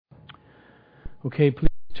Okay, please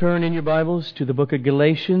turn in your Bibles to the book of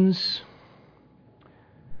Galatians.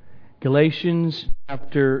 Galatians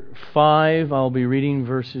chapter 5, I'll be reading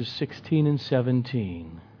verses 16 and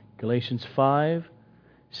 17. Galatians 5,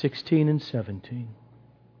 16 and 17.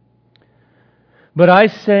 But I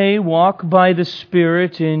say, walk by the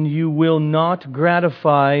Spirit, and you will not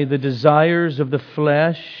gratify the desires of the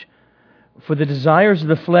flesh. For the desires of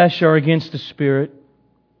the flesh are against the Spirit,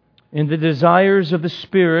 and the desires of the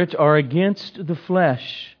Spirit are against the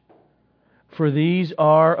flesh. For these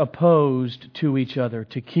are opposed to each other,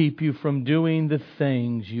 to keep you from doing the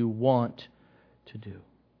things you want to do.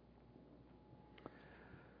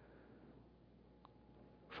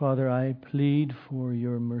 Father, I plead for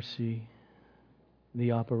your mercy,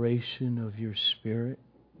 the operation of your Spirit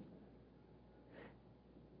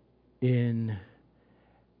in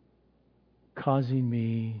causing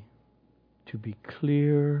me to be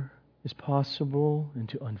clear as possible and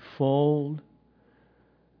to unfold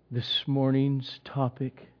this morning's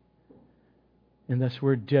topic. And thus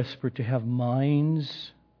we're desperate to have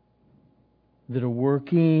minds that are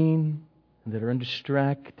working, that are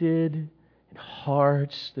undistracted, and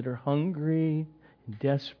hearts that are hungry and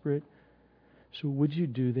desperate. So would you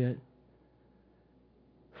do that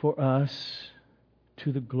for us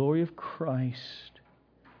to the glory of Christ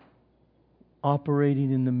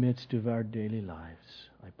operating in the midst of our daily lives,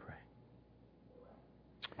 I pray.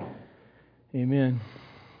 Amen.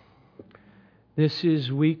 This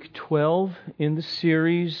is week 12 in the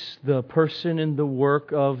series, The Person and the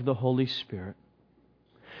Work of the Holy Spirit.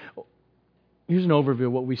 Here's an overview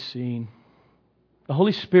of what we've seen. The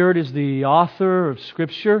Holy Spirit is the author of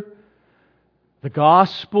Scripture, the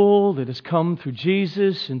gospel that has come through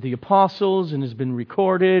Jesus and the apostles and has been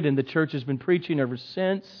recorded and the church has been preaching ever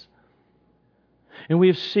since. And we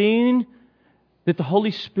have seen that the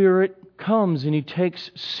Holy Spirit comes and He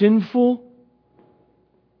takes sinful,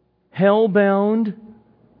 hell-bound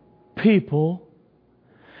people.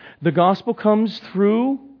 The gospel comes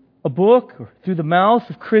through a book or through the mouth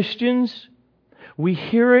of Christians. We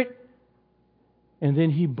hear it, and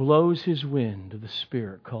then He blows His wind of the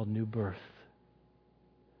Spirit called new birth.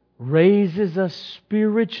 Raises us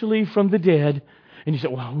spiritually from the dead. And you say,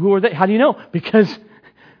 well, who are they? How do you know? Because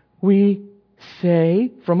we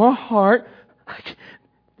say from our heart,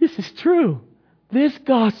 this is true. This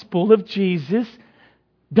gospel of Jesus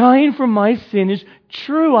dying for my sin is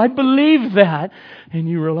true. I believe that. And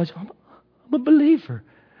you realize, I'm a believer.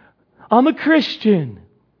 I'm a Christian.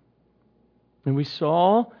 And we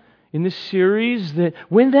saw in this series that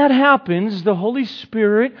when that happens, the Holy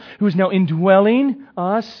Spirit, who is now indwelling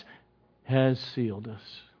us, has sealed us.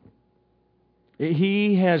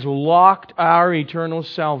 He has locked our eternal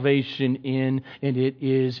salvation in, and it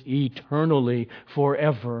is eternally,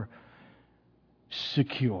 forever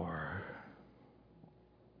secure.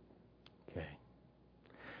 Okay.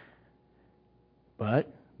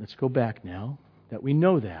 But let's go back now that we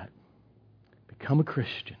know that. Become a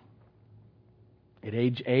Christian. At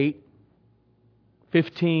age 8,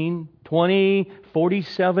 15, 20,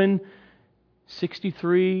 47,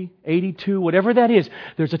 63, 82, whatever that is.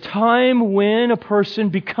 There's a time when a person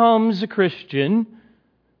becomes a Christian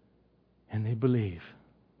and they believe.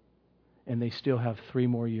 And they still have 3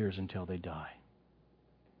 more years until they die.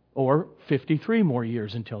 Or 53 more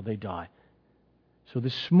years until they die. So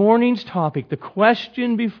this morning's topic, the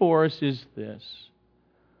question before us is this.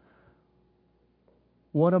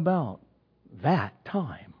 What about that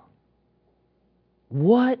time?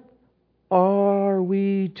 What are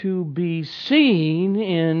we to be seeing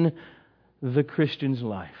in the Christian's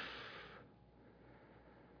life?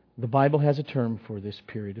 The Bible has a term for this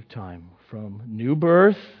period of time, from new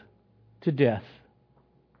birth to death.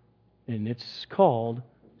 And it's called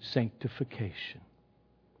sanctification.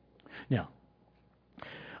 Now,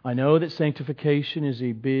 I know that sanctification is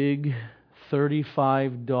a big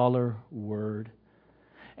 $35 word.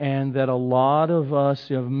 And that a lot of us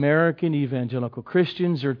American evangelical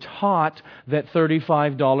Christians are taught that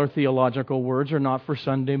 $35 theological words are not for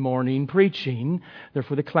Sunday morning preaching. They're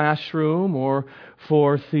for the classroom or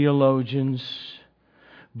for theologians.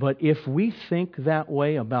 But if we think that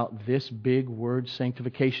way about this big word,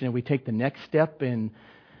 sanctification, and we take the next step and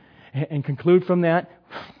conclude from that,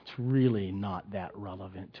 it's really not that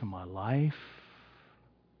relevant to my life.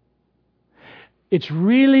 It's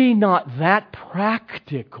really not that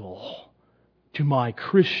practical to my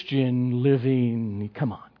Christian living.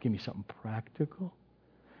 Come on, give me something practical.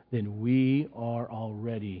 Then we are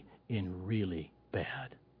already in really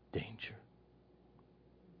bad danger.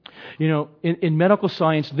 You know, in medical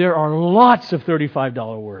science, there are lots of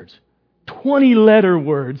 $35 words, 20-letter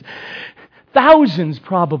words. thousands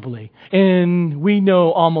probably, and we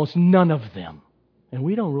know almost none of them. And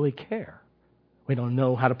we don't really care. We don't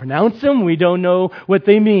know how to pronounce them. We don't know what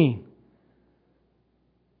they mean.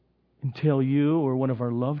 Until you or one of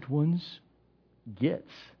our loved ones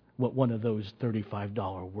gets what one of those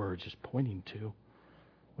 $35 words is pointing to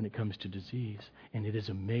when it comes to disease. And it is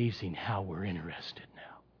amazing how we're interested now.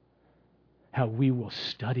 How we will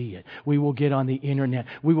study it. We will get on the internet.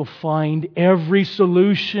 We will find every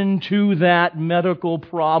solution to that medical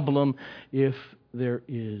problem if there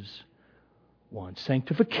is one.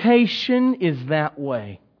 Sanctification is that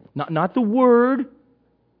way. Not the word,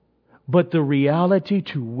 but the reality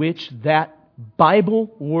to which that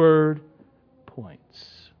Bible word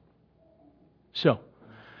points. So,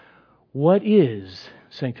 what is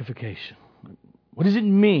sanctification? What does it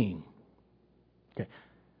mean? Okay.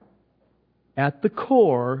 At the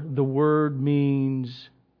core, the word means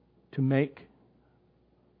to make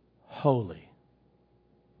holy.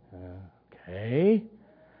 Okay.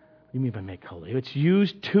 What do you mean by make holy? It's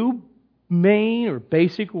used two main or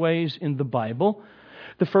basic ways in the Bible.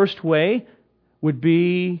 The first way would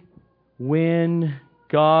be when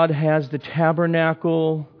God has the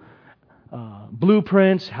tabernacle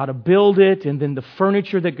blueprints, how to build it, and then the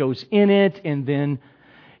furniture that goes in it, and then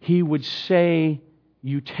He would say,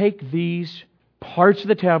 you take these parts of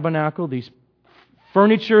the tabernacle, these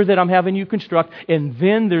furniture that I'm having you construct, and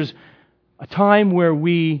then there's a time where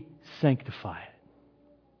we sanctify it.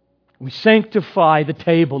 We sanctify the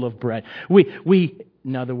table of bread. We,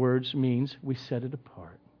 in other words, means we set it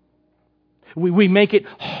apart. We make it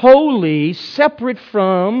holy, separate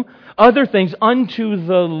from other things unto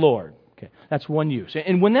the Lord. Okay, that's one use.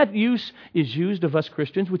 And when that use is used of us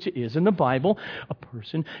Christians, which it is in the Bible, a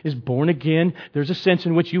person is born again. There's a sense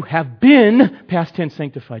in which you have been, past tense,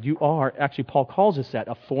 sanctified. You are, actually Paul calls us that,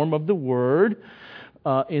 a form of the word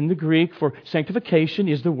in the Greek for sanctification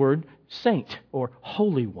is the word saint or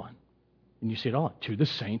holy one. And you see it all, to the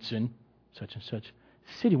saints in such and such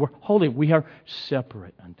city. We're holy. We are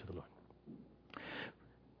separate unto the Lord.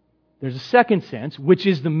 There's a second sense, which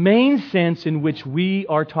is the main sense in which we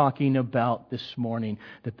are talking about this morning,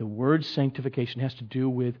 that the word sanctification has to do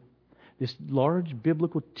with this large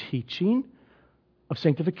biblical teaching of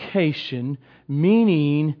sanctification,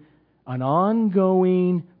 meaning an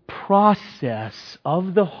ongoing process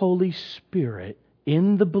of the Holy Spirit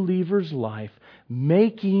in the believer's life,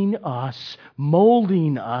 making us,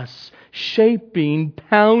 molding us, shaping,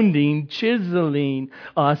 pounding, chiseling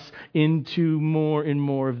us into more and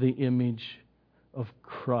more of the image of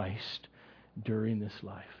Christ during this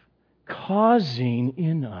life, causing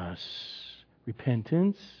in us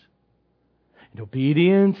repentance and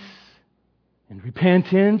obedience and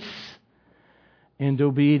repentance and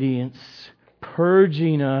obedience,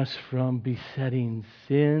 purging us from besetting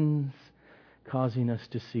sins, causing us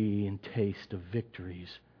to see and taste of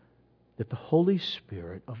victories that the Holy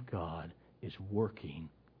Spirit of God is working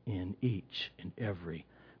in each and every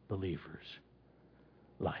believer's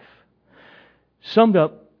life. Summed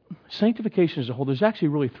up, sanctification as a whole, there's actually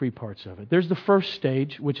really three parts of it. There's the first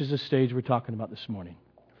stage, which is the stage we're talking about this morning,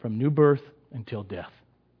 from new birth until death.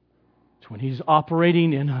 It's when He's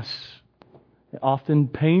operating in us, often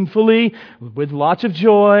painfully, with lots of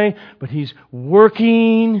joy, but He's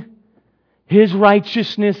working His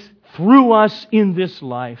righteousness through us in this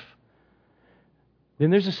life. Then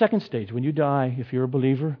there's a second stage. When you die, if you're a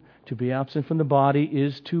believer, to be absent from the body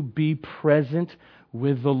is to be present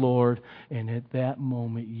with the Lord. And at that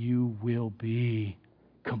moment, you will be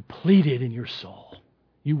completed in your soul.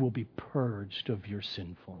 You will be purged of your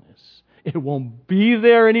sinfulness. It won't be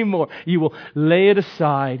there anymore. You will lay it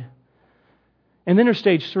aside. And then there's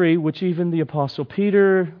stage 3, which even the Apostle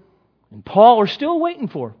Peter and Paul are still waiting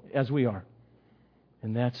for, as we are.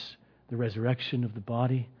 And that's the resurrection of the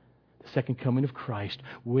body, the second coming of Christ,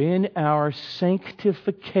 when our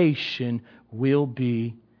sanctification will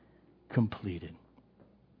be completed.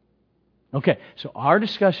 Okay, so our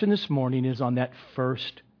discussion this morning is on that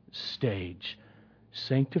first stage,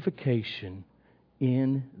 sanctification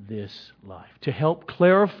in this life. To help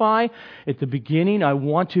clarify, at the beginning, I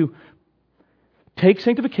want to take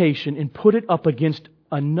sanctification and put it up against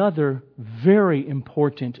another very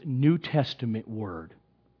important New Testament word,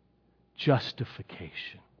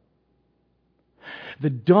 justification. The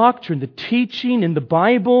doctrine, the teaching in the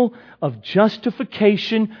Bible of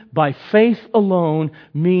justification by faith alone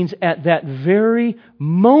means at that very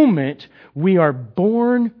moment we are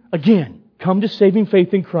born again, come to saving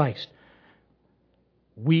faith in Christ.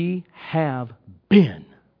 We have been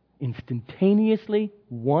instantaneously,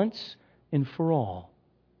 once and for all,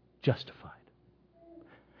 justified.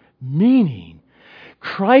 Meaning,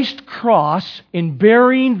 Christ's cross, in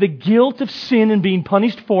bearing the guilt of sin and being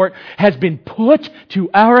punished for it, has been put to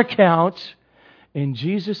our account. And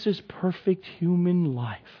Jesus' perfect human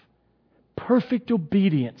life, perfect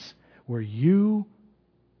obedience, where you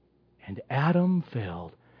and Adam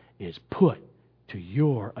failed, is put to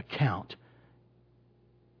your account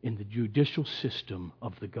in the judicial system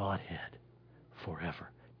of the Godhead forever.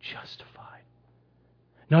 Justified.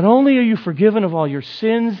 Not only are you forgiven of all your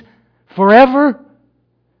sins forever,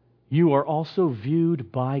 you are also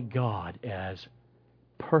viewed by God as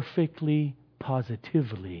perfectly,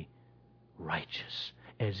 positively righteous,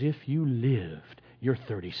 as if you lived your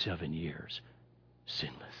 37 years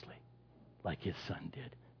sinlessly, like His Son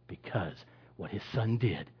did, because what His Son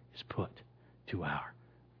did is put to our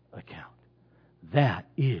account. That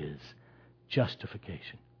is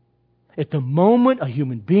justification. At the moment a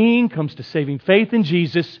human being comes to saving faith in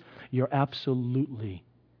Jesus, you're absolutely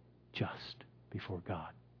just before God.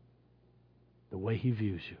 The way He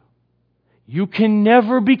views you. You can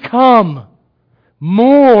never become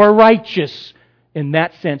more righteous in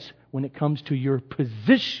that sense when it comes to your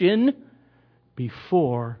position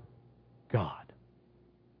before God.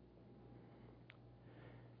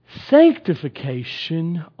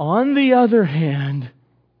 Sanctification, on the other hand,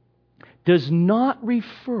 does not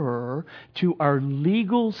refer to our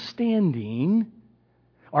legal standing,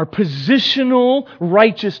 our positional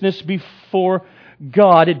righteousness before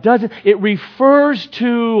God. It doesn't. It refers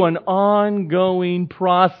to an ongoing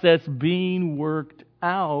process being worked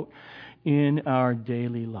out in our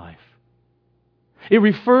daily life. It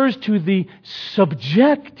refers to the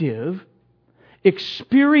subjective,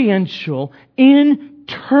 experiential,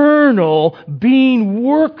 internal being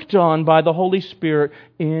worked on by the Holy Spirit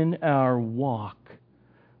in our walk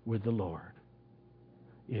with the Lord.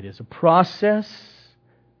 It is a process,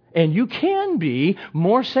 and you can be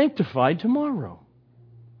more sanctified tomorrow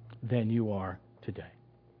than you are today.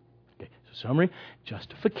 Okay, so summary,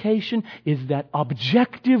 justification is that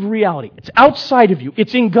objective reality. It's outside of you.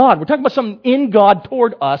 It's in God. We're talking about something in God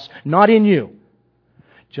toward us, not in you.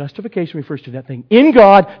 Justification refers to that thing in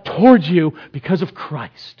God towards you because of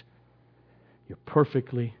Christ. You're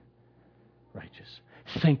perfectly righteous.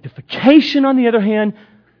 Sanctification, on the other hand,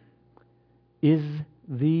 is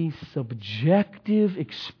the subjective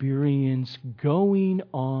experience going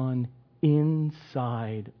on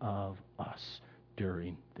inside of us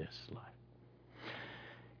during this life.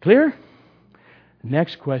 Clear?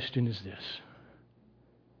 Next question is this.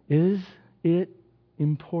 Is it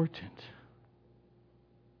important?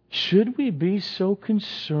 Should we be so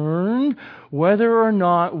concerned whether or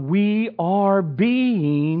not we are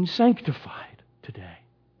being sanctified today,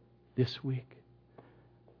 this week,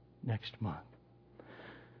 next month?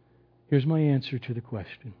 Here's my answer to the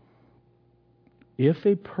question. If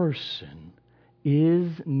a person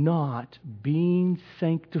is not being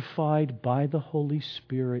sanctified by the Holy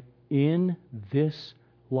Spirit in this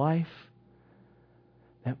life,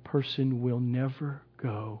 that person will never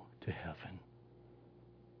go to heaven.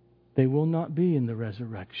 They will not be in the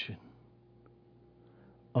resurrection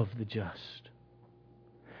of the just.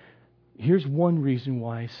 Here's one reason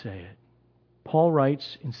why I say it. Paul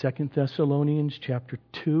writes in 2 Thessalonians chapter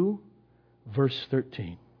 2, verse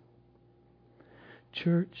 13.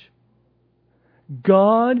 Church,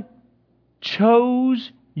 God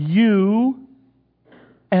chose you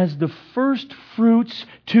as the first fruits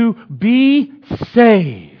to be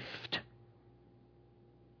saved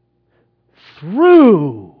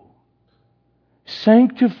through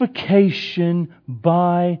sanctification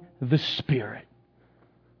by the Spirit.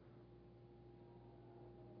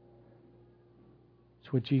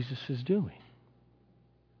 That's what Jesus is doing.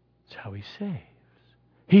 It's how He saves.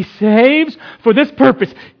 He saves for this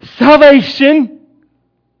purpose, salvation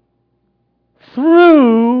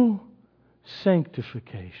through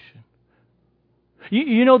sanctification.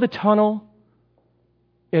 You know the tunnel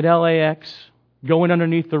at LAX going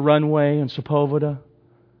underneath the runway in Sepulveda?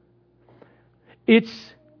 It's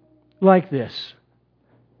like this.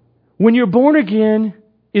 When you're born again,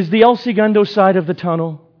 is the El Segundo side of the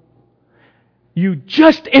tunnel. You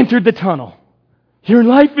just entered the tunnel. Your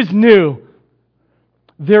life is new.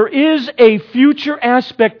 There is a future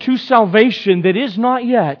aspect to salvation that is not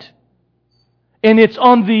yet. And it's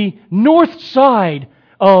on the north side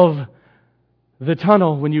of the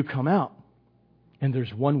tunnel when you come out. And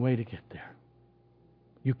there's one way to get there.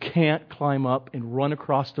 You can't climb up and run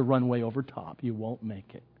across the runway over top. You won't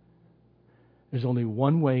make it. There's only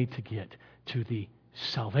one way to get to the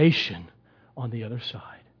salvation on the other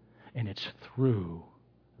side. And it's through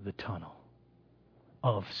the tunnel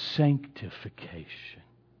of sanctification.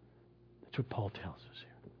 That's what Paul tells us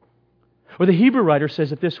here. Or the Hebrew writer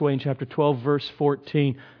says it this way in chapter 12, verse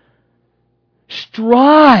 14.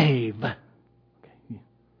 Strive.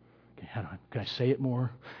 Can I say it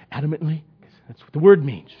more adamantly? That's what the word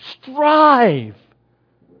means. Strive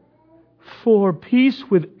for peace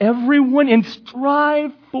with everyone and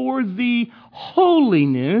strive for the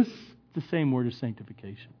holiness, the same word as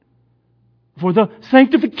sanctification. For the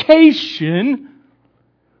sanctification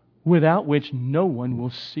without which no one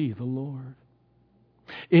will see the Lord.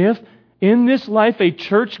 If in this life a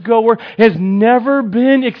churchgoer has never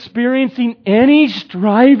been experiencing any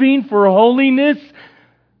striving for holiness,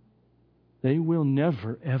 they will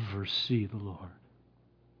never ever see the Lord.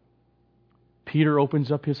 Peter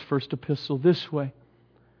opens up his first epistle this way.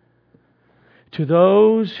 To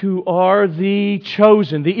those who are the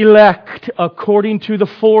chosen, the elect, according to the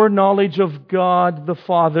foreknowledge of God the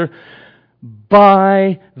Father,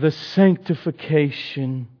 by the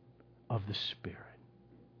sanctification of the Spirit.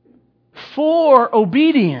 For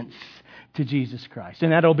obedience to Jesus Christ.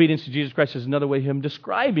 And that obedience to Jesus Christ is another way of Him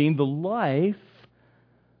describing the life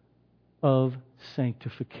of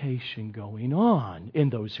sanctification going on in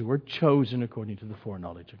those who are chosen according to the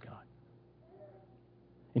foreknowledge of God.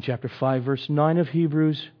 In chapter 5, verse 9 of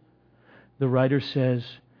Hebrews, the writer says,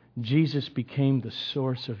 Jesus became the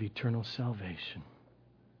source of eternal salvation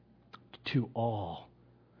to all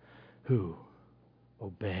who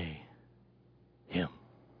obey Him.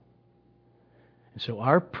 And so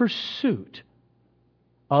our pursuit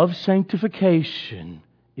of sanctification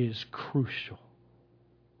is crucial.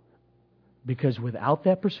 Because without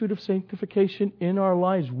that pursuit of sanctification in our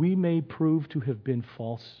lives, we may prove to have been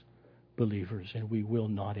false believers and we will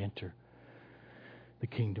not enter the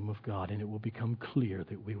kingdom of God, and it will become clear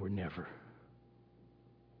that we were never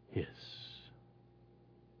His.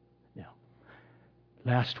 Now,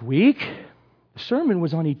 last week, the sermon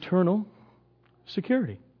was on eternal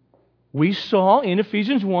security. We saw in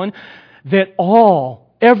Ephesians 1 that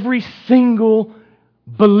every single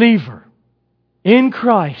believer in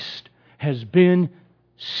Christ has been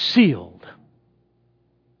sealed.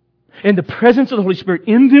 And the presence of the Holy Spirit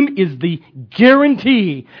in them is the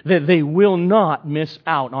guarantee that they will not miss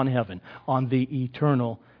out on heaven, on the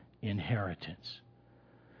eternal inheritance.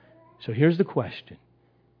 So here's the question.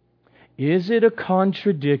 Is it a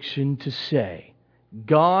contradiction to say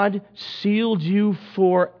God sealed you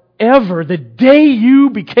forever the day you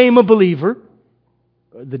became a believer,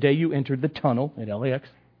 the day you entered the tunnel at LAX,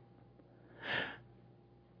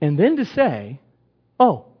 and then to say,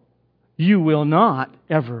 you will not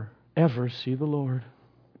ever see the Lord.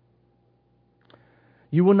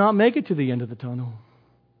 You will not make it to the end of the tunnel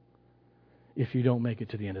if you don't make it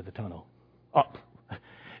to the end of the tunnel.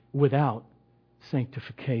 Without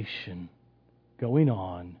sanctification going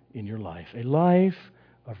on in your life. A life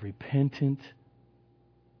of repentant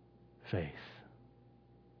faith.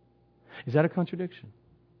 Is that a contradiction?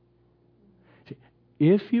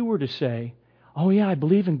 If you were to say, I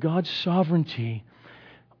believe in God's sovereignty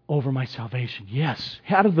over my salvation. Yes,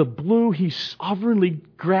 out of the blue, He sovereignly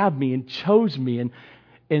grabbed me and chose me.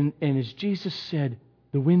 And as Jesus said,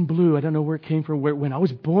 the wind blew. I don't know where it came from. When I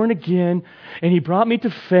was born again, and He brought me to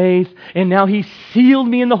faith, and now He sealed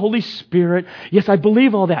me in the Holy Spirit. Yes, I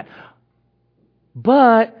believe all that.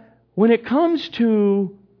 But when it comes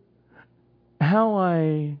to how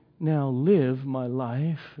I now live my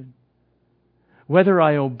life, whether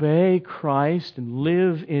I obey Christ and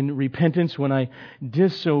live in repentance when I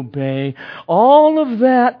disobey, all of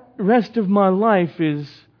that rest of my life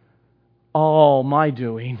is all my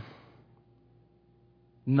doing,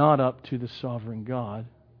 not up to the sovereign God.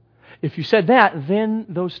 If you said that, then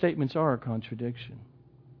those statements are a contradiction.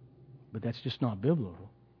 But that's just not biblical.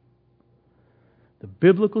 The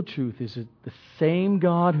biblical truth is that the same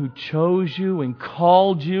God who chose you and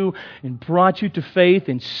called you and brought you to faith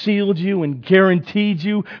and sealed you and guaranteed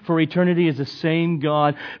you for eternity is the same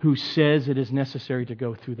God who says it is necessary to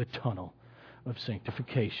go through the tunnel of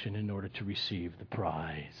sanctification in order to receive the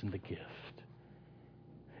prize and the gift.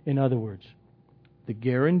 In other words, the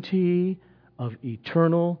guarantee of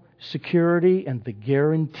eternal security and the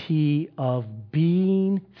guarantee of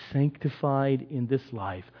being sanctified in this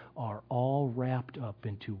life are all wrapped up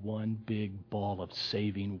into one big ball of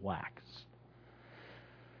saving wax.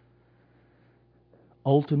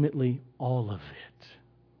 Ultimately, all of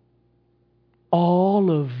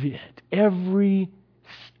it, every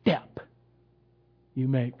step you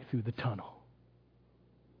make through the tunnel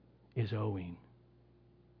is owing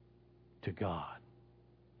to God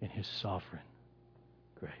and His sovereign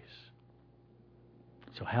grace.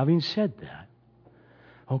 So having said that,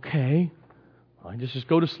 I just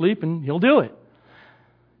go to sleep and He'll do it.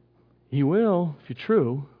 He will, if you're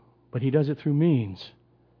true, But He does it through means.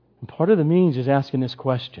 And part of the means is asking this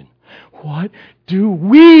question. What do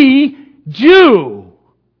we do?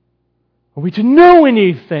 Are we to know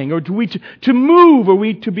anything? Or do we to move? Are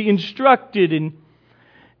we to be instructed in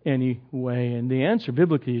any way? And the answer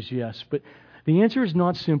biblically is yes. But the answer is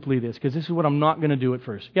not simply this, because this is what I'm not going to do at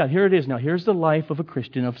first. Yeah, here it is now. Here's the life of a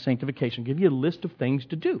Christian of sanctification. I'll give you a list of things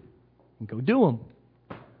to do. And go do them.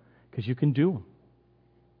 Because you can do them.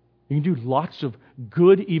 You can do lots of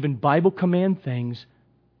good, even Bible command things,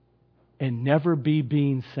 and never be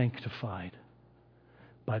being sanctified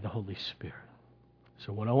by the Holy Spirit.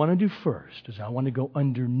 So what I want to do first is I want to go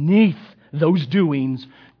underneath those doings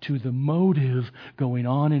to the motive going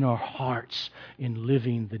on in our hearts in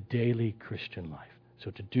living the daily Christian life. So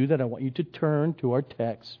to do that, I want you to turn to our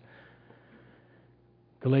text,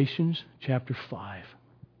 Galatians chapter 5.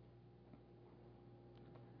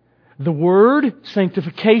 The word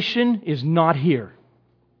sanctification is not here.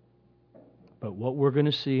 But what we're going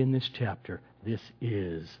to see in this chapter, this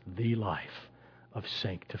is the life of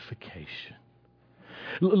sanctification.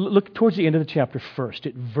 Look towards the end of the chapter first,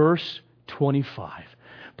 at verse 25.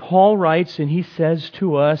 Paul writes and he says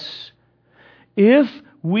to us, if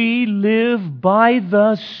we live by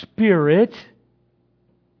the Spirit,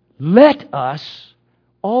 let us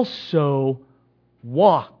also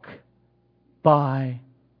walk by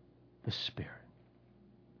the Spirit.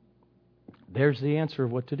 There's the answer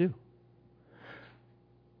of what to do.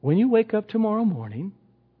 When you wake up tomorrow morning,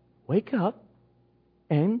 wake up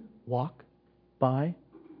and walk by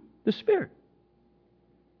the Spirit.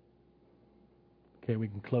 Okay, we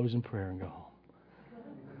can close in prayer and go home.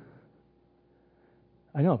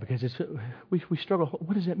 I know, because we struggle.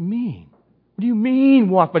 What does that mean? What do you mean,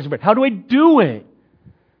 walk by the Spirit? How do I do it?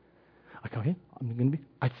 Okay,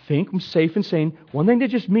 I think I'm safe in saying one thing that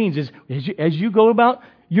just means is as you go about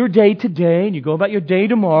your day today and you go about your day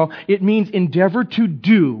tomorrow, it means endeavor to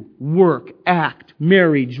do, work, act,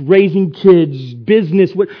 marriage, raising kids,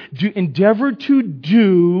 business. Endeavor to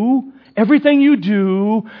do everything you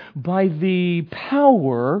do by the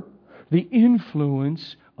power, the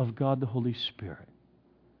influence of God the Holy Spirit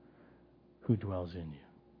who dwells in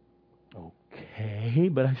you. Okay,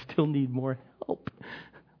 but I still need more help.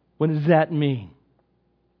 What does that mean?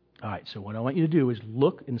 All right, so what I want you to do is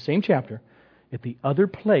look in the same chapter at the other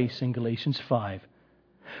place in Galatians 5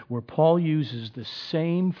 where Paul uses the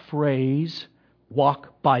same phrase,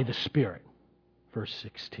 walk by the Spirit. Verse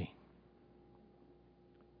 16.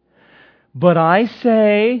 But I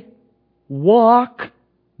say, walk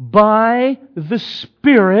by the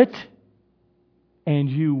Spirit, and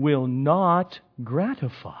you will not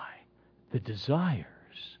gratify the desires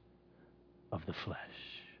of the flesh.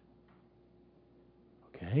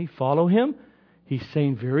 Okay, follow him? He's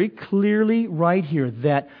saying very clearly right here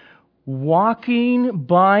that walking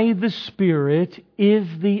by the Spirit is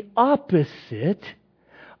the opposite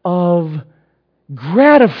of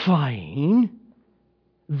gratifying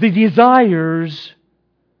the desires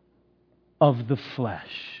of the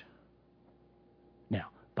flesh. Now,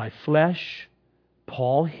 by flesh,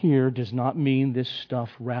 Paul here does not mean this stuff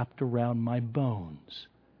wrapped around my bones.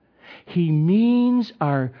 He means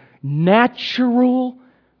our natural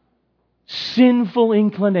sinful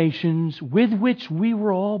inclinations with which we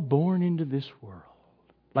were all born into this world.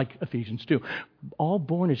 Like Ephesians 2. All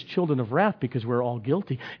born as children of wrath because we're all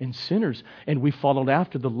guilty and sinners. And we followed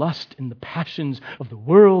after the lust and the passions of the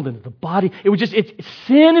world and of the body.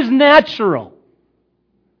 Sin is natural.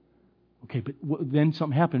 Okay, but then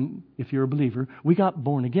something happened if you're a believer. We got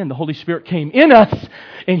born again. The Holy Spirit came in us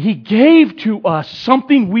and He gave to us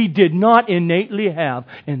something we did not innately have.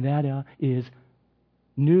 And that is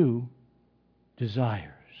new desires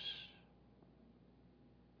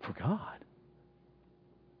for God,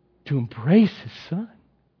 to embrace His Son,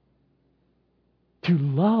 to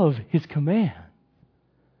love His command.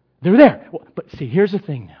 They're there. But see, here's the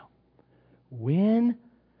thing now. When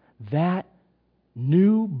that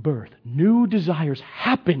new birth, new desires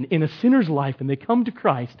happen in a sinner's life and they come to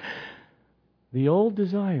Christ, the old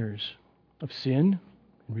desires of sin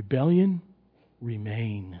and rebellion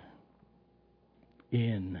remain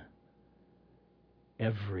in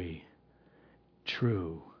every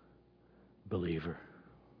true believer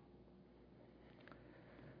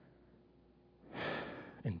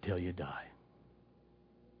until you die.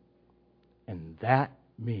 And that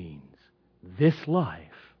means this life,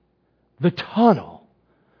 the tunnel,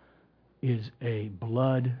 is a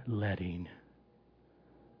bloodletting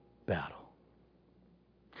battle.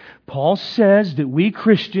 Paul says that we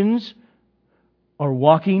Christians are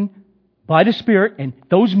walking by the Spirit, and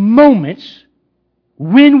those moments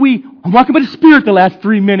when I'm walking by the Spirit the last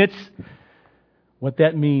 3 minutes, What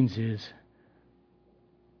that means is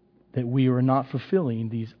that we are not fulfilling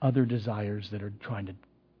these other desires that are trying to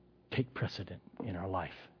take precedent in our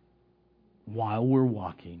life while we're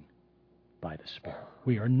walking by the Spirit.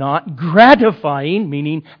 We are not gratifying,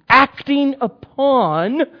 meaning acting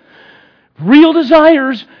upon real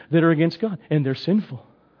desires that are against God. And they're sinful.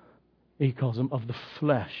 He calls them of the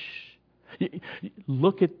flesh.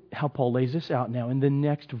 Look at how Paul lays this out now in the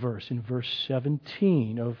next verse, in verse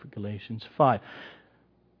 17 of Galatians 5.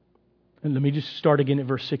 And let me just start again at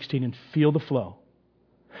verse 16 and feel the flow.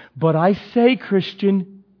 But I say,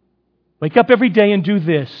 Christian, wake up every day and do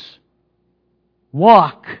this.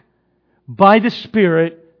 Walk by the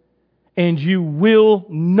Spirit, and you will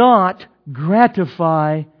not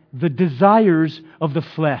gratify the desires of the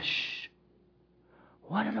flesh.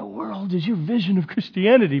 What in the world is your vision of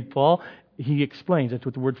Christianity, Paul? He explains. That's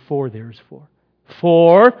what the word "for" there is for.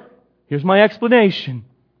 For, here's my explanation.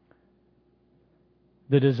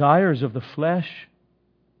 The desires of the flesh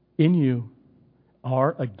in you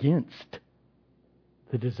are against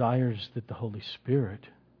the desires that the Holy Spirit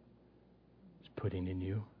is putting in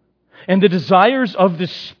you. And the desires of the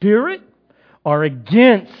Spirit are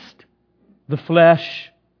against the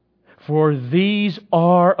flesh, for these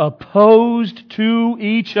are opposed to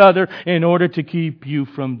each other in order to keep you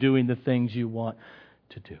from doing the things you want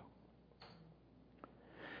to do.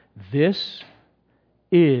 This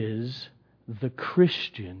is the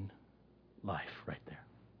Christian life right there.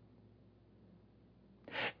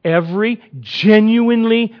 Every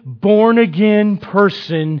genuinely born-again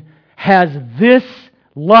person has this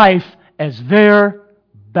life as their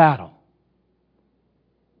battle.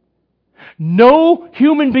 No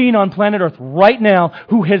human being on planet Earth right now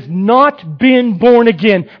who has not been born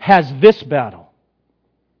again has this battle.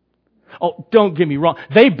 Oh, don't get me wrong.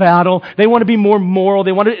 They battle. They want to be more moral.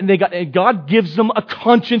 And God gives them a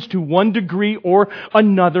conscience to one degree or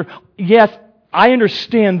another. Yes, I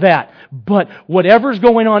understand that. But whatever's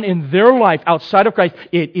going on in their life outside of Christ,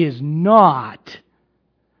 it is not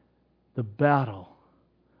the battle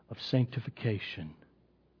of sanctification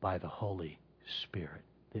by the Holy Spirit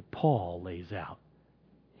that Paul lays out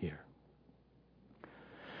here.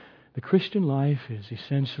 The Christian life is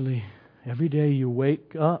essentially every day you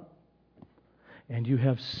wake up and you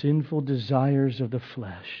have sinful desires of the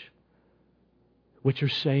flesh, which are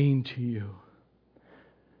saying to you,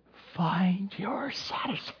 find your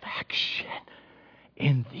satisfaction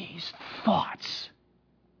in these thoughts,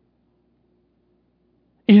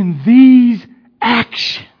 in these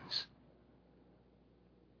actions.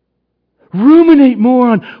 Ruminate more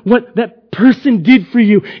on what that person did for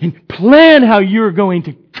you and plan how you're going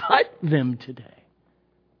to cut them today.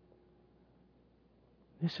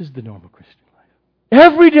 This is the normal Christian life.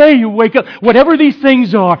 Every day you wake up, whatever these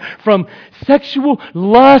things are, from sexual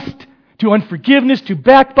lust to unforgiveness to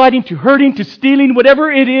backbiting to hurting to stealing, whatever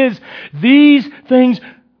it is, these things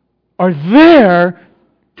are there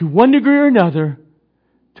to one degree or another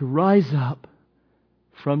to rise up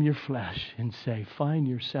from your flesh and say, find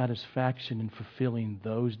your satisfaction in fulfilling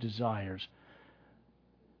those desires.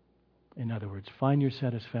 In other words, find your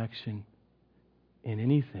satisfaction in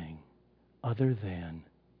anything other than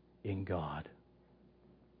in God,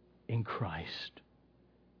 in Christ,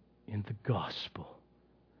 in the gospel,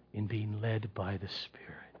 in being led by the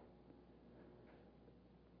Spirit.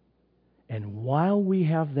 And while we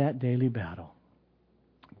have that daily battle,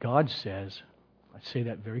 God says, I say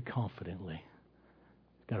that very confidently,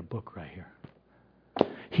 got a book right here.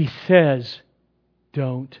 He says,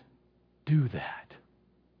 don't do that.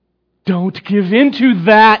 Don't give into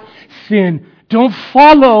that sin. Don't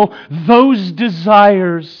follow those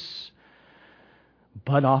desires.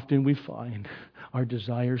 But often we find our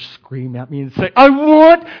desires scream at me and say, I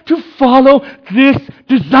want to follow this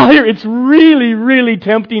desire. It's really, really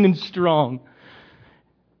tempting and strong.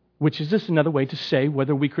 Which is just another way to say,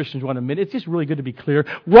 whether we Christians want to admit it, it's just really good to be clear.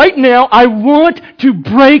 Right now, I want to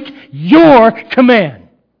break your command.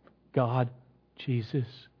 God, Jesus,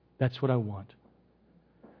 that's what I want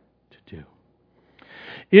to do.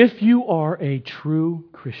 If you are a true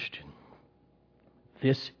Christian,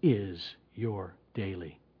 this is your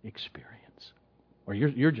daily experience. Or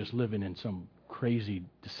you're just living in some crazy,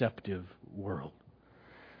 deceptive world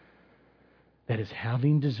that is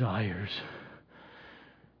having desires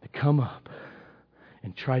to come up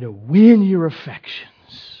and try to win your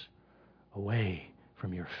affections away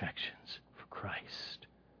from your affections for Christ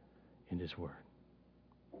and His Word.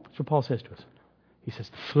 That's what Paul says to us. He says,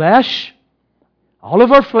 the flesh, all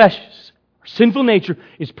of our fleshes, our sinful nature,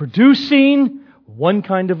 is producing one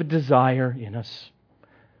kind of a desire in us.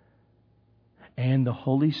 And the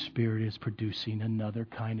Holy Spirit is producing another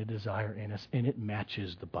kind of desire in us, and it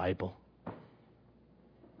matches the Bible.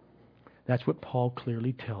 That's what Paul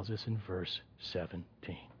clearly tells us in verse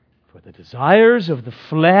 17. For the desires of the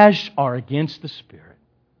flesh are against the Spirit,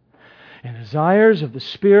 and the desires of the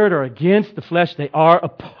Spirit are against the flesh. They are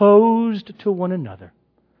opposed to one another.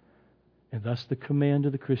 And thus the command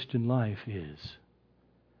of the Christian life is,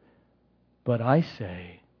 but I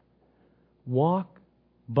say, walk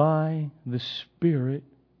by the Spirit,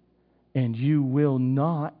 and you will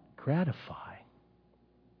not gratify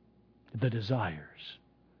the desires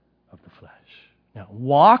of the flesh. Now,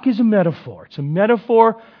 walk is a metaphor. It's a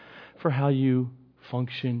metaphor for how you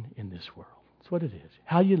function in this world. That's what it is.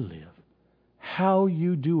 How you live. How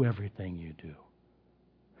you do everything you do.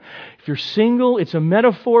 If you're single, it's a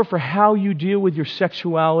metaphor for how you deal with your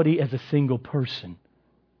sexuality as a single person.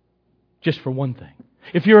 Just for one thing.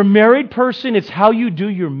 If you're a married person, it's how you do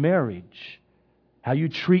your marriage. How you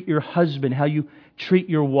treat your husband, how you treat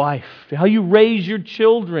your wife, how you raise your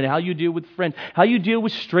children, how you deal with friends, how you deal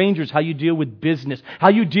with strangers, how you deal with business, how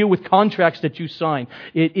you deal with contracts that you sign.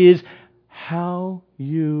 It is how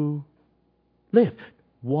you live,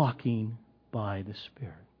 walking by the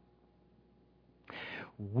Spirit.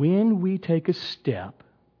 When we take a step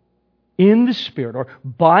in the Spirit or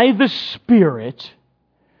by the Spirit,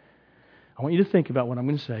 I want you to think about what I'm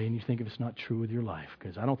going to say, and you think if it's not true with your life,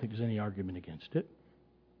 because I don't think there's any argument against it.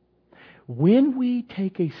 When we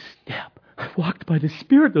take a step, I walked by the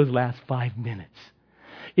Spirit those last 5 minutes,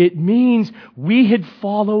 it means we had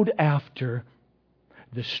followed after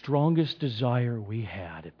the strongest desire we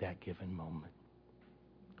had at that given moment,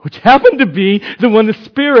 which happened to be the one the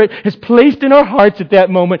Spirit has placed in our hearts at that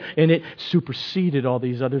moment, and it superseded all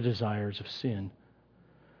these other desires of sin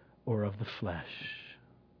or of the flesh.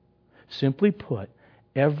 Simply put,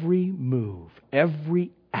 every move,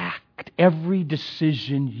 every act, every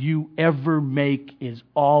decision you ever make is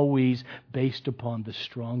always based upon the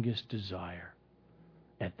strongest desire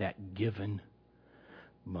at that given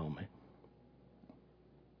moment.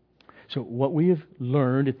 So what we have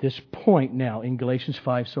learned at this point now in Galatians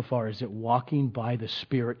 5 so far is that walking by the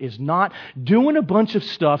Spirit is not doing a bunch of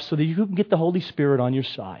stuff so that you can get the Holy Spirit on your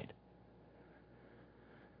side.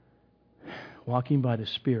 Walking by the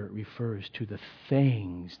Spirit refers to the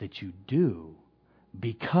things that you do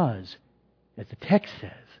because, as the text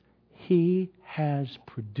says, He has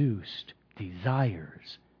produced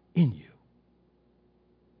desires in you.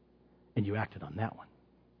 And you acted on that one,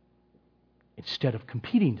 instead of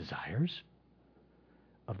competing desires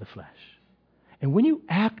of the flesh. And when you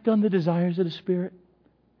act on the desires of the Spirit,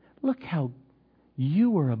 look how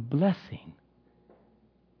you are a blessing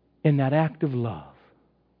in that act of love.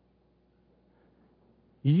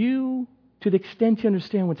 You, to the extent you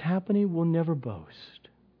understand what's happening, will never boast.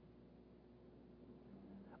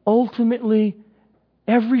 Ultimately,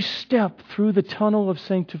 every step through the tunnel of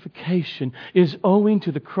sanctification is owing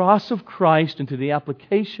to the cross of Christ and to the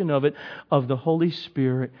application of it, of the Holy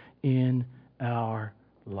Spirit in our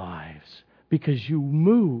lives. Because you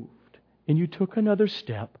moved and you took another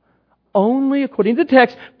step only, according to the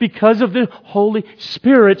text, because of the Holy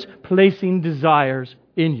Spirit's placing desires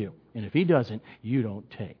in you. And if He doesn't, you don't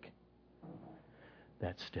take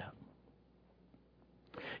that step.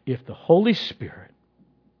 If the Holy Spirit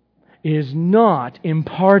is not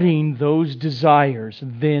imparting those desires,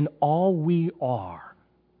 then all we are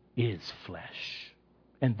is flesh.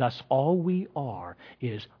 And thus all we are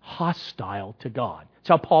is hostile to God. That's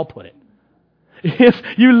how Paul put it. If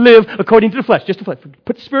you live according to the flesh, just the flesh,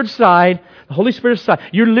 put the Spirit aside, the Holy Spirit aside,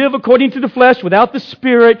 you live according to the flesh without the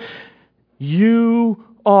Spirit, you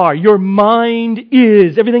are, your mind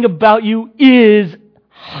is, everything about you is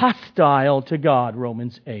hostile to God,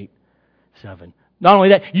 Romans 8:7. Not only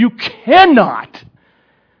that, you cannot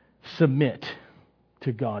submit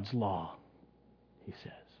to God's law, he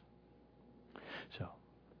says. So,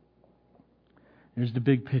 there's the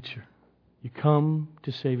big picture. You come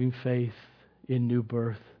to saving faith in new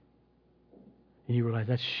birth, and you realize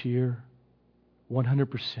that's sheer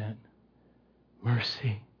 100%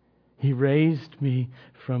 mercy. He raised me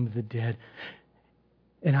from the dead.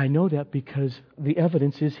 And I know that because the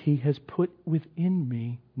evidence is He has put within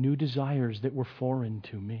me new desires that were foreign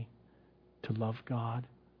to me. To love God,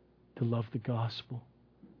 to love the gospel,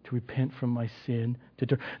 to repent from my sin.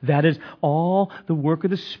 That is all the work of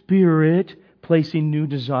the Spirit, placing new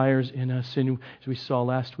desires in us. And as we saw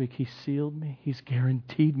last week, He sealed me. He's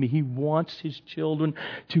guaranteed me. He wants His children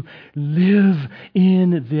to live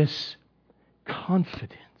in this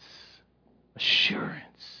confidence, assurance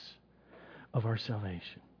of our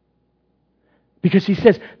salvation. Because He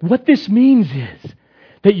says, what this means is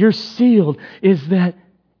that you're sealed, is that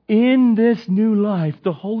in this new life,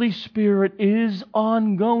 the Holy Spirit is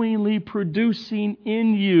ongoingly producing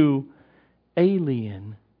in you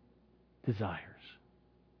alien desires.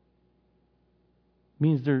 It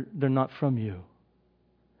means they're not from you.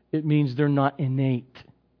 It means they're not innate.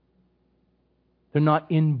 They're not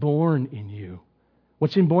inborn in you.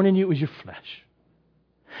 What's inborn in you is your flesh.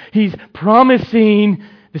 He's promising,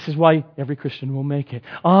 this is why every Christian will make it,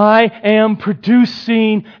 I am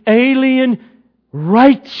producing alien,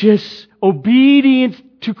 righteous obedience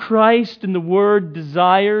to Christ and the Word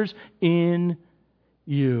desires in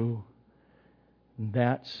you. And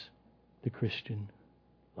that's the Christian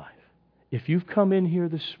life. If you've come in here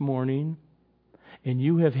this morning and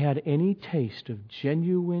you have had any taste of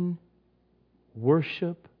genuine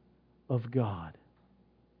worship of God,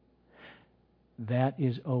 that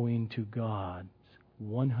is owing to God's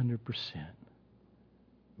 100%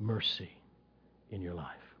 mercy in your life.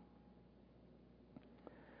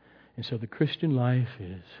 And so the Christian life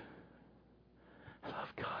is, I love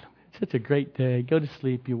God. It's such a great day. Go to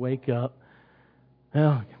sleep. You wake up.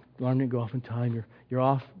 Well, alarm didn't go off in time. You're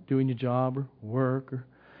off doing your job or work or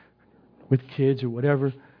with kids or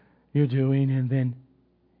whatever you're doing. And then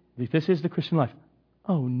this is the Christian life.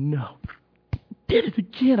 Oh no. Did it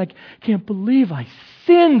again. I can't believe I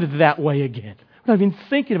sinned that way again. What I've been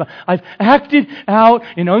thinking about. I've acted out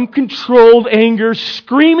in uncontrolled anger,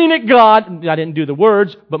 screaming at God. I didn't do the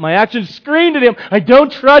words, but my actions screamed at Him. I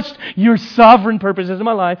don't trust your sovereign purposes in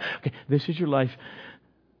my life. Okay, this is your life.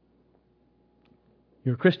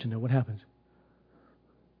 You're a Christian now. What happens?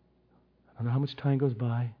 I don't know how much time goes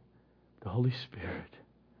by. The Holy Spirit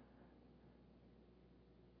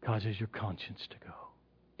causes your conscience to go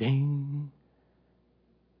ding.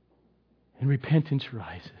 And repentance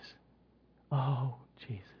rises. Oh,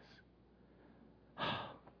 Jesus.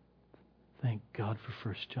 Thank God for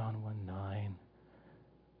 1 John 1:9.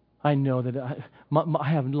 I know that I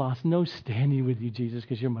have lost no standing with you, Jesus,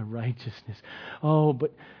 because you're my righteousness. Oh,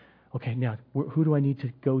 but, okay, now, who do I need to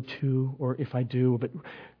go to? Or if I do, but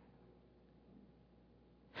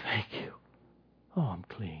thank you. Oh, I'm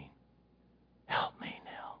clean. Help me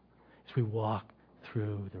now as we walk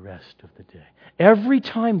through the rest of the day. Every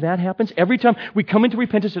time that happens, every time we come into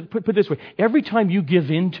repentance, put it this way, every time you give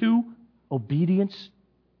into obedience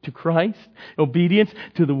to Christ, obedience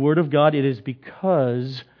to the Word of God, it is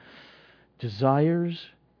because desires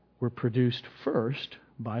were produced first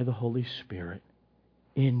by the Holy Spirit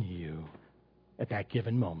in you at that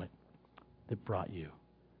given moment that brought you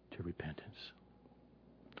to repentance.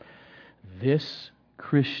 This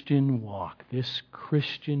Christian walk, this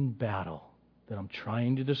Christian battle that I'm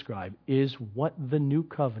trying to describe is what the new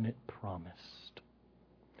covenant promised.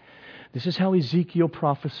 This is how Ezekiel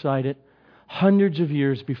prophesied it hundreds of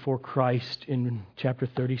years before Christ in chapter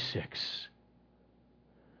 36.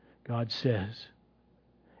 God says,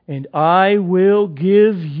 "And I will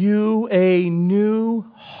give you a new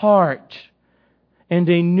heart, and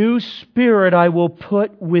a new spirit I will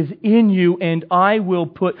put within you, and I will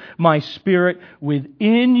put my spirit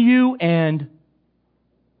within you, and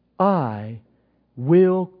I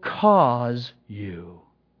will cause you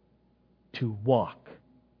to walk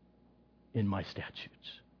in my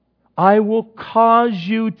statutes. I will cause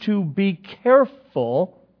you to be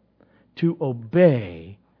careful to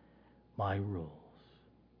obey my rules."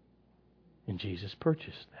 And Jesus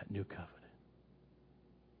purchased that new covenant.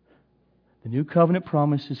 The new covenant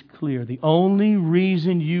promise is clear. The only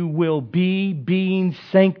reason you will be being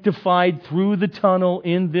sanctified through the tunnel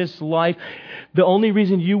in this life, the only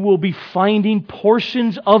reason you will be finding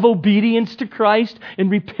portions of obedience to Christ and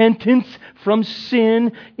repentance from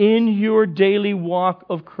sin in your daily walk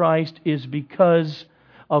of Christ is because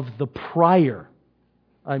of the prior,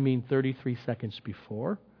 33 seconds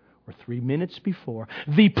before, or 3 minutes before,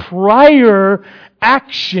 the prior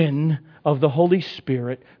action of the Holy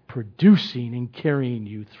Spirit producing and carrying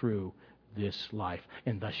you through this life.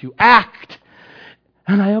 And thus you act.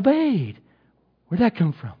 And I obeyed. Where'd that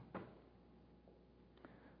come from?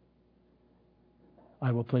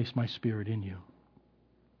 I will place my Spirit in you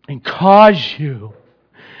and cause you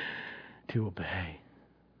to obey.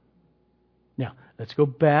 Now, let's go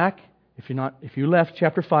back. If you left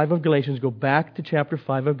chapter 5 of Galatians, go back to chapter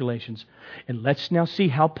 5 of Galatians. And let's now see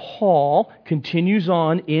how Paul continues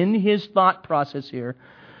on in his thought process here,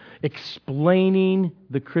 explaining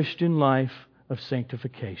the Christian life of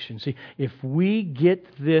sanctification. See, if we get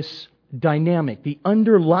this dynamic, the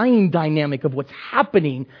underlying dynamic of what's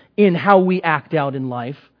happening in how we act out in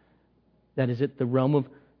life, that is at the realm of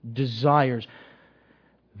desires,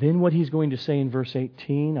 then what he's going to say in verse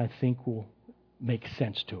 18, I think will make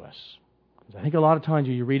sense to us. I think a lot of times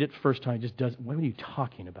when you read it the first time, it just doesn't. What are you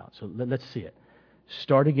talking about? So let's see it.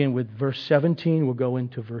 Start again with verse 17. We'll go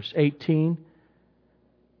into verse 18.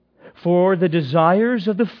 For the desires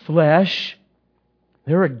of the flesh,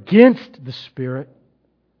 they're against the Spirit.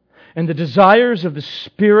 And the desires of the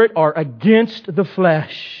Spirit are against the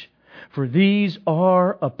flesh. For these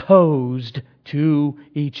are opposed to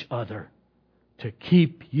each other, to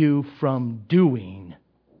keep you from doing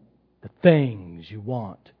the things you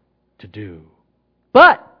want to do.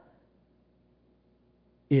 But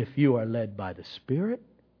if you are led by the Spirit,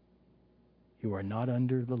 you are not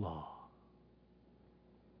under the law.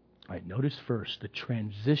 All right, notice first the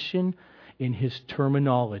transition in his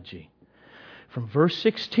terminology. From verse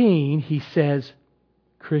 16, he says,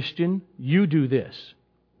 Christian, you do this.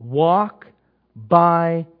 Walk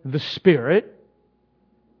by the Spirit.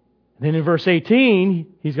 Then in verse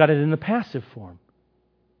 18, he's got it in the passive form.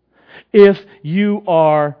 If you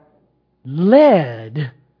are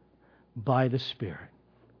led by the Spirit.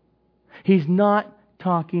 He's not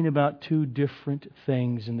talking about two different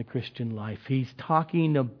things in the Christian life. He's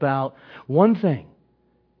talking about one thing.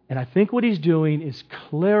 And I think what he's doing is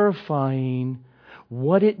clarifying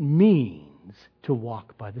what it means to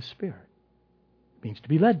walk by the Spirit. It means to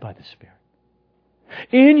be led by the Spirit.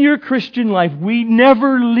 In your Christian life, we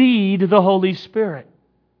never lead the Holy Spirit.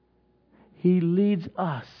 He leads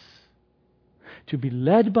us. To be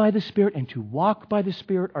led by the Spirit and to walk by the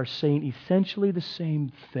Spirit are saying essentially the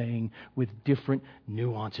same thing with different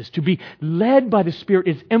nuances. To be led by the Spirit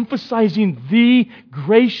is emphasizing the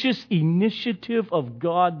gracious initiative of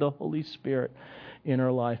God, the Holy Spirit, in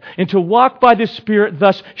our life. And to walk by the Spirit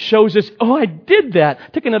thus shows us, oh, I did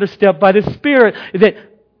that. Took another step by the Spirit. That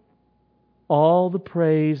all the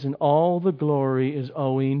praise and all the glory is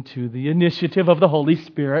owing to the initiative of the Holy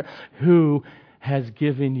Spirit who has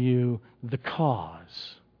given you the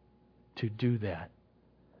cause to do that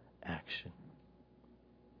action.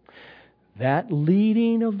 That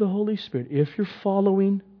leading of the Holy Spirit, if you're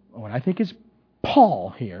following what I think is Paul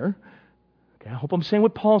here, okay, I hope I'm saying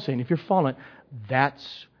what Paul's saying. If you're following,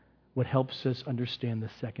 that's what helps us understand the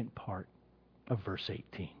second part of verse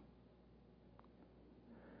 18.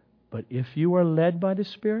 But if you are led by the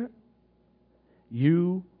Spirit,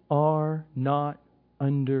 you are not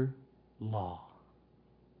under law.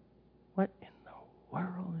 What in the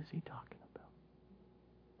world is he talking about?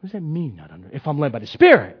 What does that mean, not under? If I'm led by the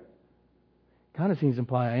Spirit, kind of seems to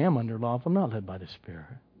imply I am under law if I'm not led by the Spirit.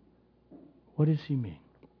 What does he mean?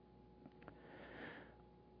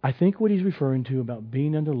 I think what he's referring to about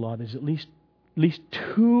being under law, there's at least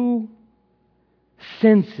two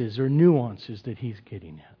senses or nuances that he's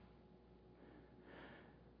getting at.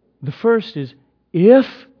 The first is,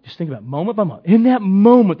 just think about it, moment by moment. In that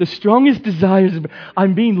moment, the strongest desires,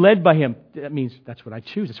 I'm being led by Him. That means that's what I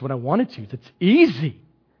choose. That's what I want to choose. It's easy.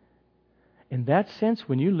 In that sense,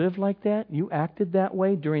 when you live like that, you acted that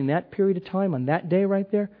way during that period of time, on that day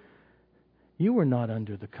right there, you were not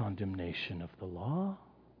under the condemnation of the law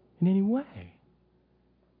in any way.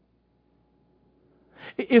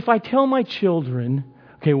 If I tell my children,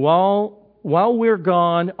 okay, while we're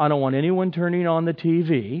gone, I don't want anyone turning on the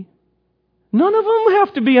TV, none of them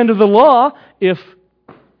have to be under the law if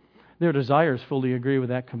their desires fully agree with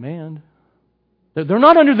that command. They're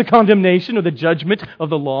not under the condemnation or the judgment of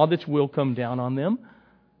the law that will come down on them.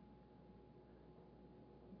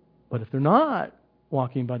 But if they're not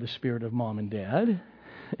walking by the Spirit of Mom and Dad,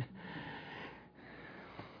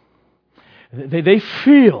 they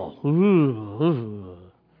feel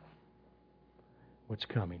what's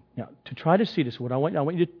coming. Now, to try to see this, I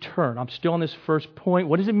want you to turn. I'm still on this first point.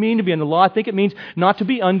 What does it mean to be under the law? I think it means not to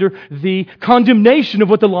be under the condemnation of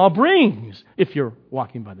what the law brings if you're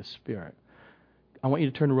walking by the Spirit. I want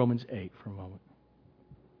you to turn to Romans 8 for a moment.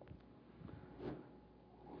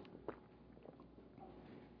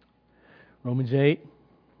 Romans 8,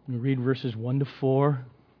 we read verses 1 to 4.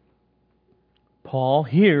 Paul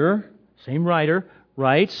here, same writer,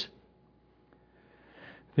 writes,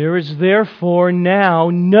 "There is therefore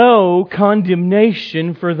now no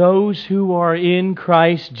condemnation for those who are in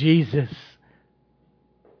Christ Jesus."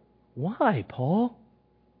 Why, Paul?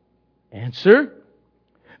 Answer,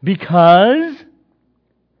 because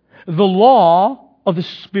the law of the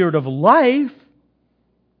Spirit of life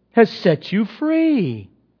has set you free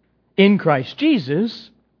in Christ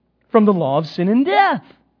Jesus from the law of sin and death.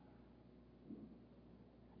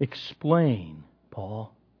 Explain,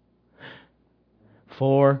 Paul.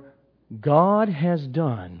 For God has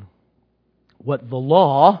done what the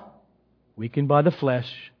law, weakened by the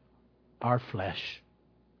flesh, our flesh,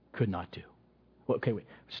 could not do. Okay, wait.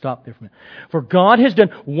 Stop there for a minute. For God has done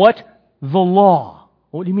what the law.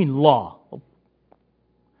 What do you mean law? Well,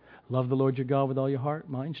 Love the Lord your God with all your heart,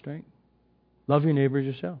 mind, strength. Love your neighbor as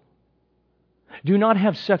yourself. Do not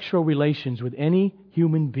have sexual relations with any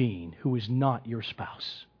human being who is not your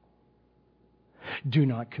spouse. Do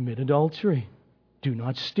not commit adultery. Do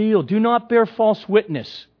not steal. Do not bear false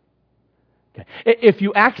witness. Okay. If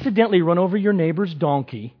you accidentally run over your neighbor's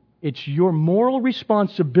donkey, it's your moral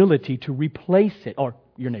responsibility to replace it, or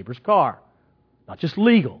your neighbor's car. Not just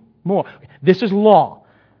legal. Moral. This is law.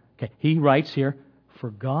 Okay. He writes here, for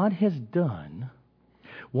God has done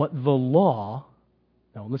what the law,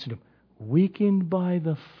 now listen to him, weakened by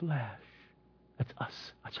the flesh. That's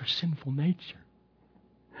us. That's our sinful nature.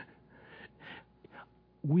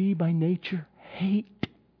 We by nature hate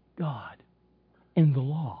God and the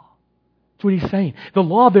law. That's what he's saying. The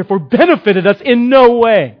law therefore benefited us in no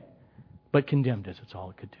way, but condemned us. That's all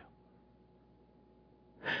it could do.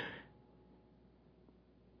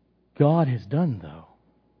 God has done, though,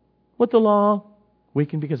 what the law,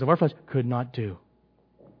 weakened because of our flesh, could not do.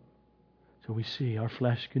 So we see our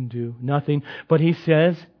flesh can do nothing. But he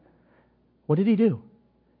says, what did he do?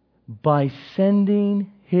 By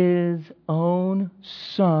sending His own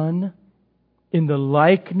Son in the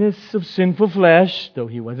likeness of sinful flesh, though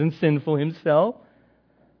He wasn't sinful Himself,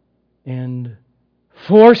 and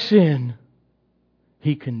for sin,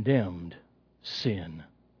 He condemned sin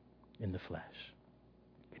in the flesh.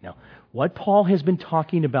 Now, what Paul has been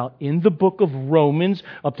talking about in the book of Romans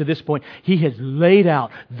up to this point, he has laid out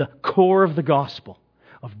the core of the gospel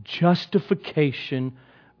of justification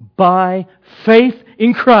by faith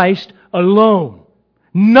in Christ alone.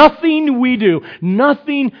 Nothing we do,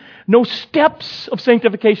 no steps of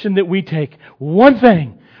sanctification that we take. One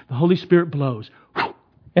thing, the Holy Spirit blows,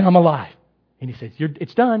 and I'm alive. And He says,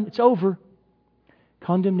 it's done, it's over.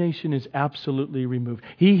 Condemnation is absolutely removed.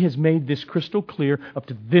 He has made this crystal clear up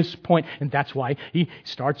to this point, and that's why he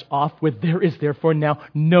starts off with, there is therefore now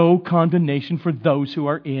no condemnation for those who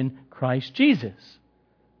are in Christ Jesus.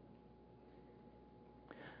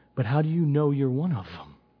 But how do you know you're one of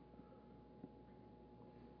them?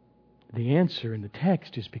 The answer in the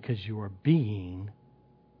text is because you are being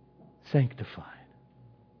sanctified.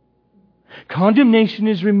 Condemnation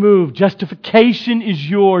is removed. Justification is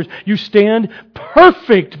yours. You stand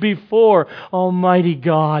perfect before Almighty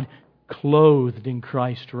God, clothed in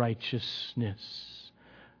Christ's righteousness.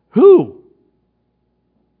 Who?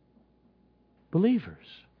 Believers.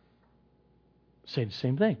 Say the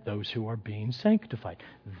same thing. Those who are being sanctified.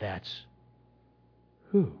 That's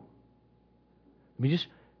who. Let me just,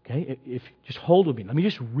 just hold with me. Let me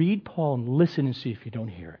just read Paul and listen and see if you don't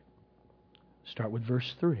hear it. Start with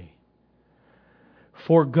verse 3.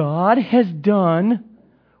 For God has done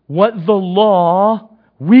what the law,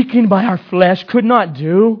 weakened by our flesh, could not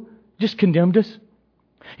do. Just condemned us.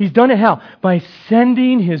 He's done it how? By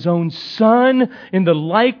sending His own Son in the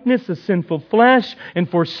likeness of sinful flesh. And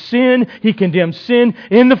for sin, He condemned sin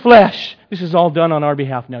in the flesh. This is all done on our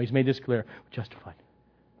behalf now. He's made this clear. We're justified.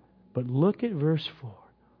 But look at verse 4.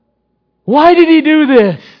 Why did He do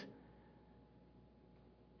this?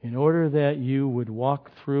 In order that you would walk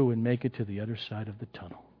through and make it to the other side of the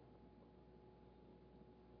tunnel.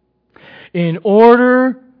 In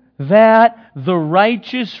order that the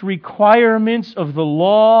righteous requirements of the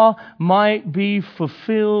law might be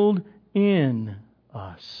fulfilled in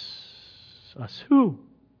us. Us who?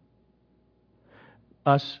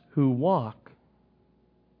 Us who walk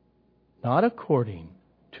not according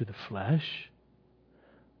to the flesh,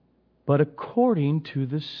 but according to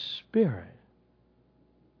the Spirit.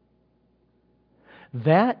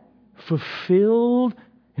 That fulfilled,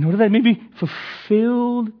 in order that it may be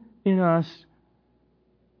fulfilled in us,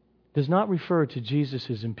 does not refer to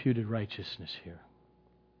Jesus' imputed righteousness here,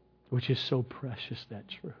 which is so precious, that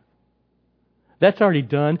truth. That's already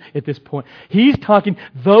done at this point. He's talking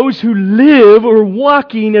those who live or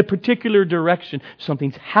walking a particular direction.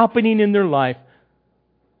 Something's happening in their life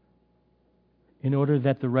in order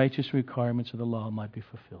that the righteous requirements of the law might be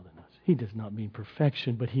fulfilled in us. He does not mean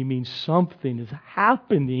perfection, but He means something is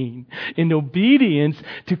happening in obedience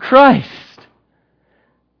to Christ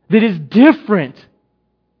that is different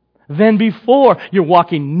than before. You're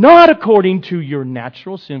walking not according to your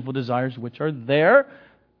natural sinful desires, which are there.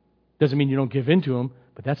 Doesn't mean you don't give in to them,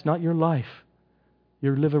 but that's not your life.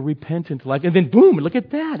 You live a repentant life. And then boom, look at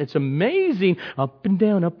that. It's amazing. Up and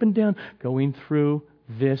down, going through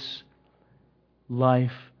this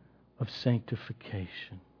life of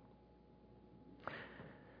sanctification.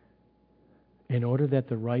 In order that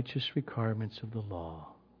the righteous requirements of the law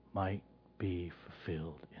might be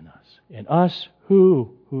fulfilled in us. And us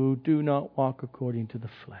who do not walk according to the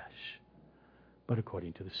flesh, but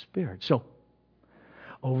according to the Spirit. So,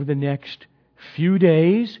 over the next few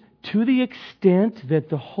days, to the extent that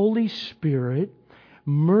the Holy Spirit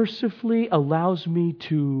mercifully allows me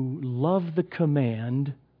to love the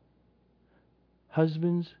command,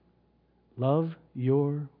 husbands, love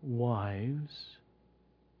your wives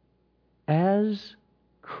as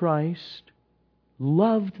Christ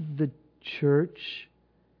loved the church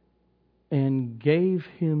and gave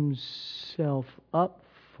Himself up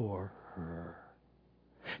for her.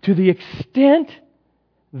 To the extent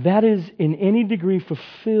that is in any degree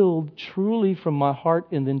fulfilled truly from my heart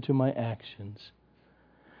and then to my actions,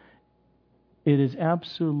 it is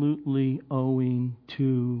absolutely owing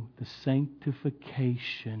to the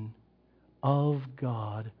sanctification of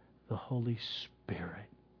God, the Holy Spirit,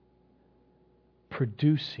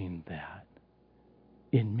 producing that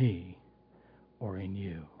in me or in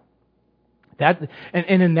you.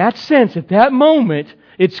 And in that sense, at that moment,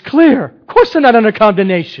 it's clear. Of course I'm not under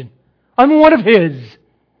condemnation. I'm one of His.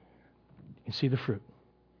 You can see the fruit.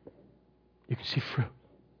 You can see fruit.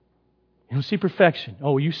 You don't see perfection.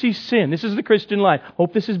 Oh, you see sin. This is the Christian life.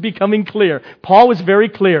 Hope this is becoming clear. Paul was very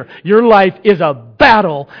clear. Your life is a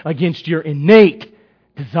battle against your innate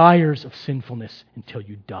desires of sinfulness until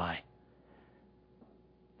you die.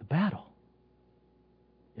 The battle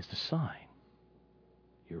is the sign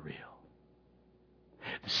you're real.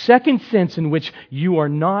 The second sense in which you are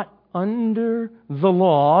not under the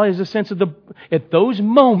law is a sense of at those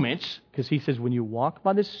moments, because he says when you walk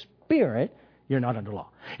by the Spirit, you're not under law.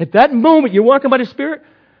 At that moment, you're walking by the Spirit,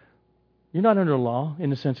 you're not under law in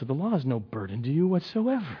the sense of the law is no burden to you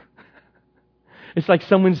whatsoever. It's like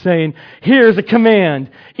someone saying, here's a command,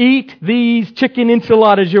 eat these chicken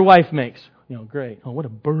enchiladas your wife makes. You know, great. Oh, what a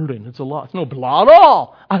burden. It's a law. It's no law at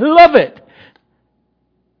all. I love it.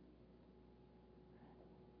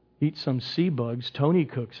 Eat some sea bugs Tony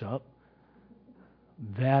cooks up.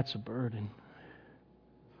 That's a burden.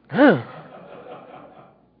 Yeah.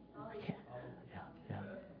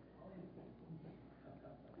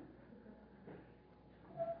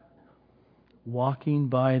 Walking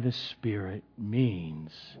by the Spirit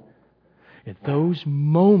means at those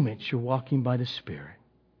moments you're walking by the Spirit,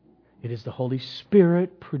 it is the Holy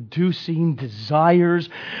Spirit producing desires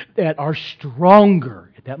that are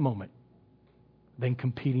stronger at that moment than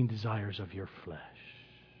competing desires of your flesh.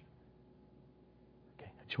 Okay,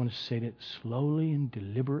 I just want to say that slowly and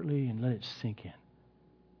deliberately and let it sink in.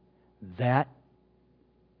 That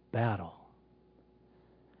battle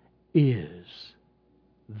is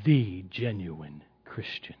the genuine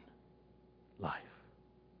Christian life.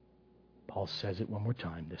 Paul says it one more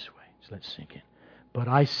time this way. So let's sink in. But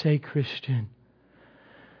I say, Christian,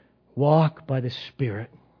 walk by the Spirit,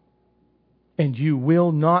 and you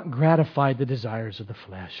will not gratify the desires of the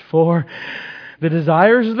flesh. For the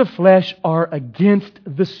desires of the flesh are against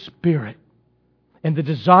the Spirit, and the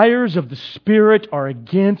desires of the Spirit are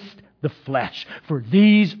against the flesh. For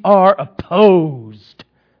these are opposed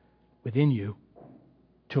within you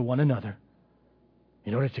to one another,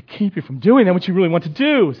 in order to keep you from doing that what you really want to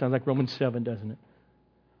do. Sounds like Romans 7, doesn't it?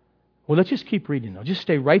 Well, let's just keep reading now. Just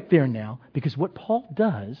stay right there now, because what Paul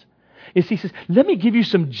does is he says, let me give you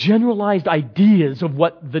some generalized ideas of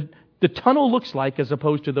what the tunnel looks like as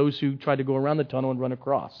opposed to those who try to go around the tunnel and run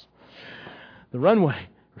across the runway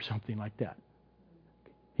or something like that.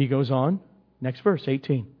 He goes on, next verse,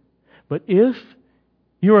 18. But if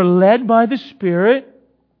you are led by the Spirit,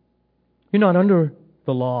 you're not under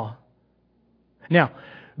the law. Now,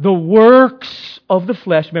 the works of the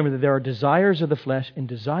flesh, remember that there are desires of the flesh, and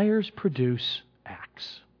desires produce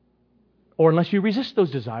acts. Or unless you resist those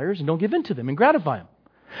desires and don't give in to them and gratify them.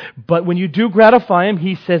 But when you do gratify them,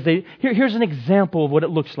 he says, here's an example of what it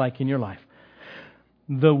looks like in your life.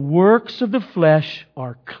 The works of the flesh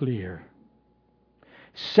are clear.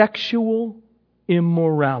 Sexual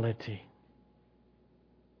immorality.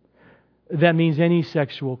 That means any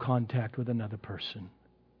sexual contact with another person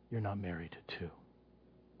you're not married to.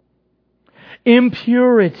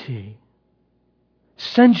 Impurity,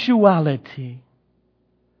 sensuality,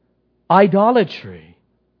 idolatry,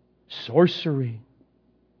 sorcery,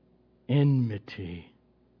 enmity,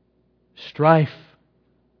 strife,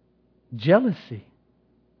 jealousy,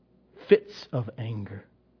 fits of anger,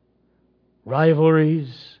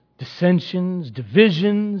 rivalries, dissensions,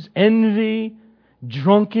 divisions, envy,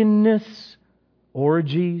 drunkenness,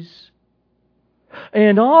 orgies,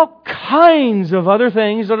 and all kinds of other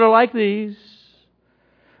things that are like these.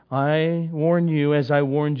 I warn you, as I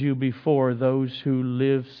warned you before, those who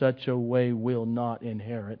live such a way will not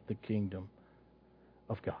inherit the kingdom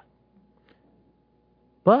of God.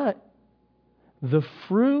 But the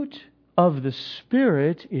fruit of the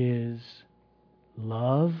Spirit is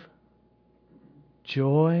love,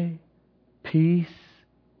 joy, peace,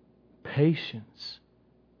 patience,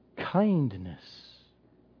 kindness,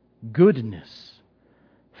 goodness,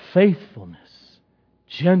 faithfulness,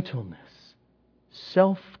 gentleness,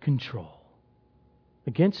 self-control.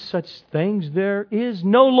 Against such things there is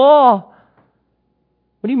no law.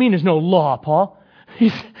 What do you mean there's no law, Paul?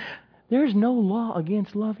 There's no law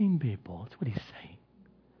against loving people. That's what he's saying.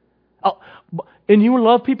 Oh, and you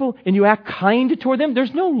love people and you act kind toward them,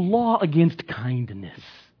 there's no law against kindness.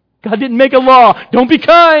 God didn't make a law. Don't be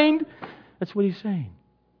kind. That's what he's saying.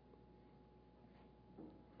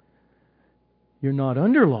 You're not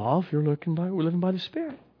under law if we're living by the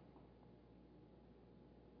Spirit.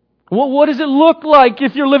 Well, what does it look like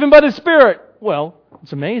if you're living by the Spirit? Well,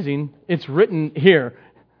 it's amazing. It's written here.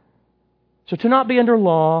 So to not be under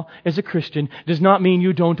law as a Christian does not mean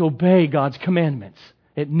you don't obey God's commandments.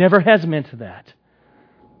 It never has meant that. It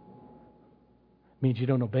means you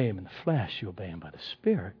don't obey Him in the flesh. You obey Him by the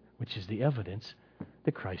Spirit, which is the evidence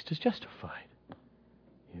that Christ is justified.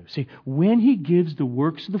 You see, when He gives the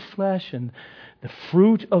works of the flesh and the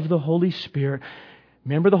fruit of the Holy Spirit,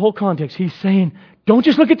 remember the whole context. He's saying, don't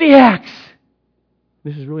just look at the acts.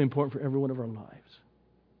 This is really important for every one of our lives.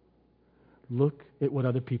 Look at what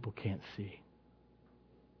other people can't see.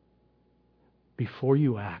 Before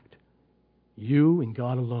you act, you and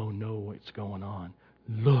God alone know what's going on.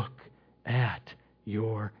 Look at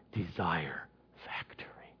your desire factory.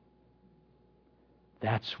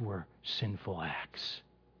 That's where sinful acts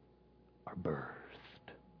are birthed.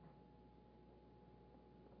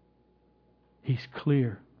 He's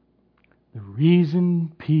clear. The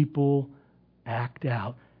reason people act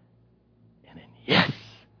out, and then, yes,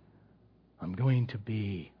 I'm going to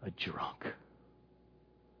be a drunk.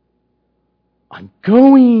 I'm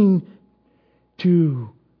going to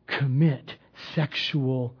commit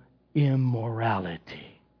sexual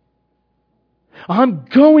immorality. I'm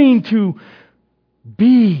going to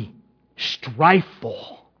be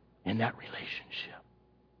strifeful in that relationship.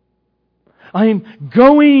 I'm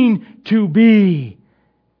going to be,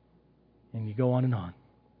 and you go on,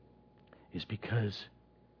 is because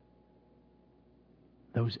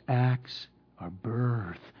those acts are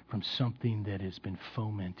birthed from something that has been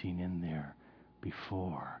fomenting in there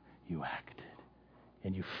before you acted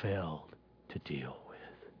and you failed to deal with.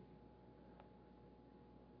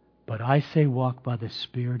 But I say walk by the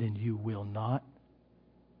Spirit and you will not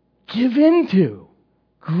give in to,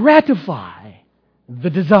 gratify the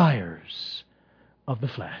desires of the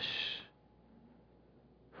flesh.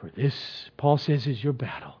 For this, Paul says, is your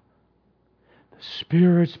battle. The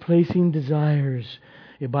Spirit's placing desires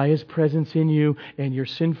by His presence in you, and your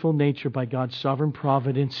sinful nature by God's sovereign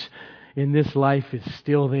providence in this life is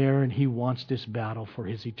still there, and He wants this battle for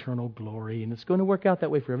His eternal glory. And it's going to work out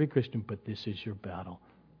that way for every Christian, but this is your battle.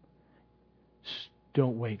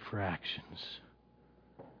 Don't wait for actions.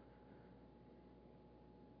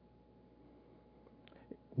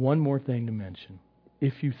 One more thing to mention.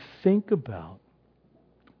 If you think about,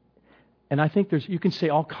 and I think you can say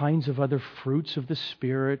all kinds of other fruits of the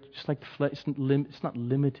Spirit, just like the flesh, it's not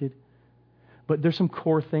limited. But there's some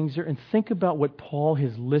core things there. And think about what Paul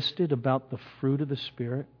has listed about the fruit of the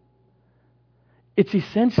Spirit. It's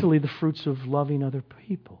essentially the fruits of loving other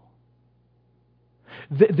people.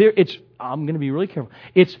 I'm going to be really careful.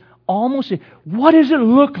 It's almost, what does it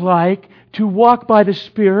look like to walk by the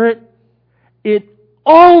Spirit? It's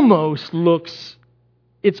almost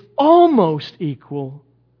equal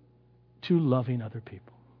to loving other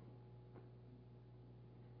people.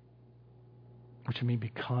 Which I mean, be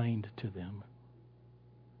kind to them.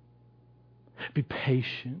 Be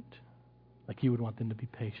patient, like you would want them to be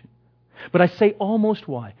patient. But I say almost,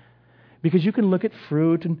 why? Because you can look at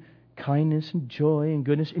fruit and kindness and joy and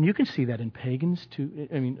goodness, and you can see that in pagans too.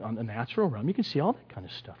 I mean, on the natural realm, you can see all that kind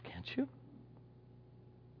of stuff, can't you?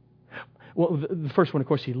 Well, the first one, of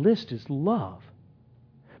course, he lists is love.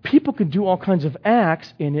 People can do all kinds of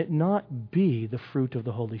acts and it not be the fruit of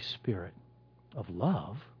the Holy Spirit of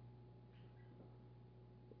love.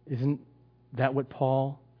 Isn't that what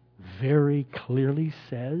Paul very clearly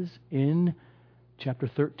says in chapter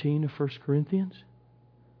 13 of 1 Corinthians?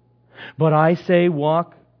 But I say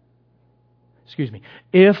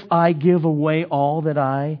if I give away all that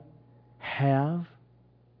I have,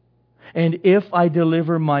 and if I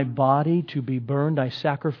deliver my body to be burned, I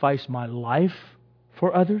sacrifice my life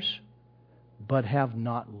for others, but have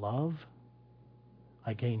not love,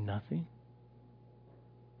 I gain nothing.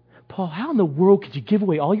 Paul, how in the world could you give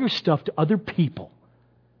away all your stuff to other people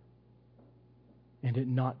and it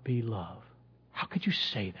not be love? How could you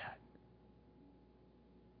say that?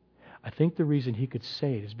 I think the reason he could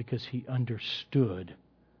say it is because he understood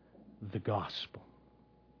the gospel.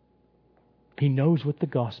 He knows what the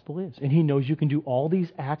gospel is. And He knows you can do all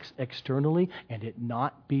these acts externally and it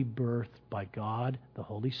not be birthed by God, the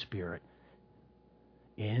Holy Spirit,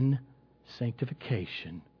 in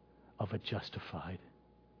sanctification of a justified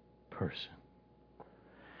person.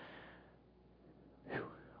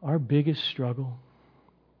 Our biggest struggle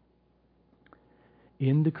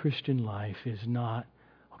in the Christian life is not,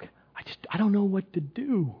 okay, I don't know what to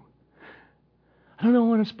do. I don't know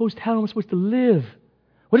how I'm supposed to live.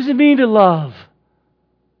 What does it mean to love?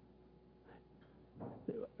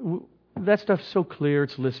 That stuff's so clear,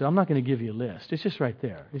 it's listed. I'm not going to give you a list. It's just right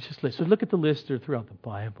there. It's just listed. So look at the list throughout the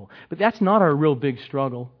Bible. But that's not our real big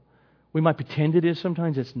struggle. We might pretend it is.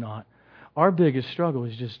 Sometimes it's not. Our biggest struggle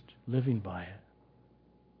is just living by it.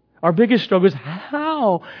 Our biggest struggle is,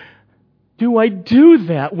 how do I do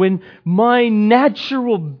that when my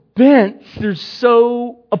natural bents are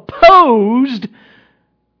so opposed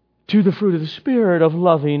to the fruit of the Spirit of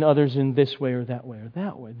loving others in this way or that way or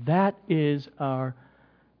that way? That is our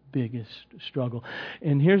biggest struggle.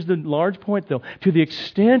 And here's the large point, though. To the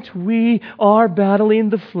extent we are battling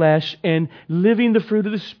the flesh and living the fruit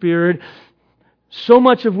of the Spirit, so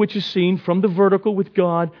much of which is seen from the vertical with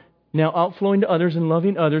God, now outflowing to others and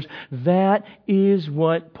loving others, that is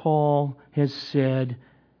what Paul has said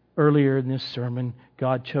earlier in this sermon.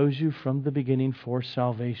 God chose you from the beginning for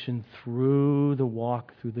salvation through the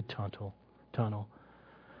walk through the tunnel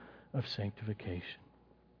of sanctification.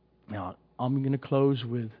 Now, I'm going to close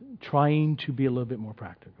with trying to be a little bit more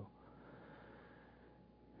practical.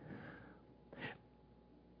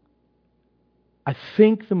 I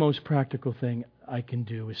think the most practical thing I can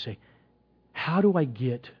do is say, how do I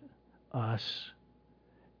get us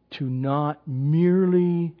to not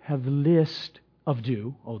merely have the list of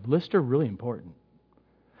do. Oh, the lists are really important.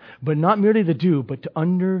 But not merely the do, but to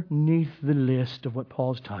underneath the list of what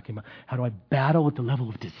Paul's talking about. How do I battle with the level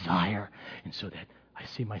of desire? And so that I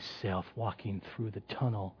see myself walking through the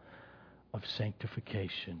tunnel of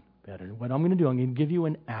sanctification better. And what I'm going to do, I'm going to give you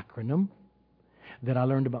an acronym that I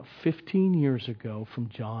learned about 15 years ago from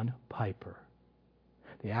John Piper.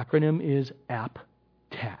 The acronym is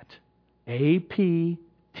APTAT. A-P-T-A-T.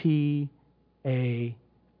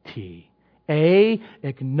 A,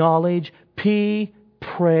 acknowledge. P,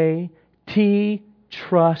 pray. T,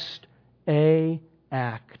 trust. A,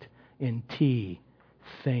 act. And T,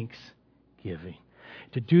 thanksgiving.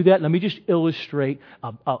 To do that, let me just illustrate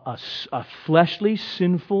a fleshly,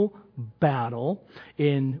 sinful battle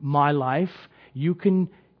in my life. You can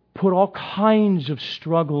put all kinds of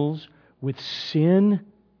struggles with sin,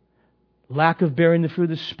 lack of bearing the fruit of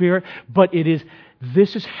the Spirit, but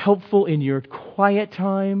this is helpful in your quiet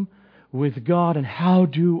time with God. And how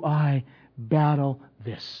do I battle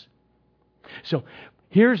this? So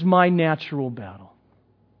here's my natural battle.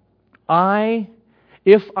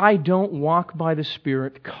 If I don't walk by the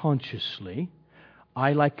Spirit consciously,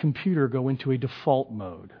 I, like computer, go into a default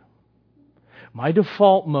mode. My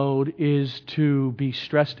default mode is to be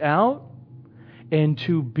stressed out and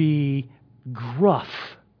to be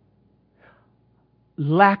gruff.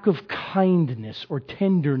 Lack of kindness or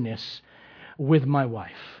tenderness with my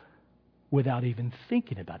wife without even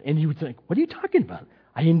thinking about it. And you would think, what are you talking about?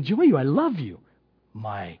 I enjoy you. I love you.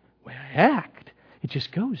 My way I act, it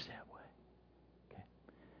just goes that way.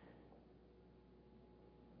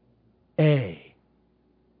 Okay. A,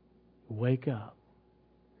 wake up.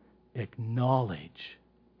 Acknowledge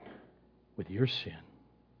with your sin,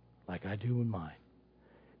 like I do in mine.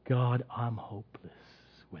 God, I'm hopeless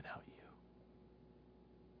without you.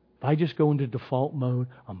 If I just go into default mode,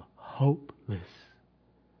 I'm hopeless.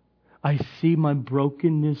 I see my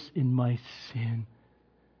brokenness in my sin.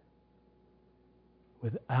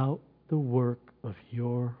 Without the work of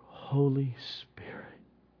your Holy Spirit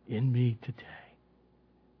in me today,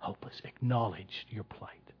 hopeless. Acknowledge your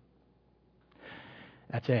plight.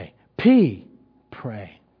 That's A. P,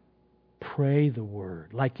 pray. Pray the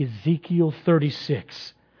Word. Like Ezekiel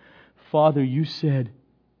 36. Father, you said,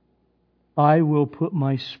 I will put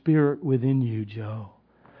my Spirit within you, Joe.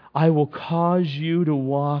 I will cause you to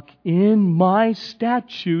walk in my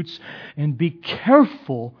statutes and be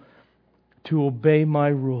careful to obey my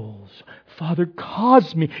rules. Father,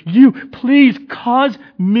 please cause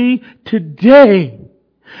me today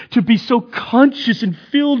to be so conscious and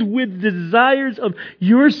filled with desires of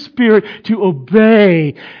your Spirit to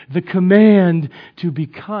obey the command to be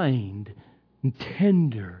kind and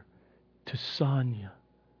tender to Sonia.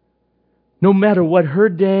 No matter what her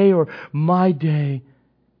day or my day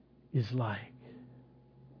is like.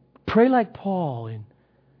 Pray like Paul in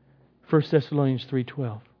 1 Thessalonians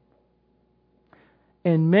 3:12.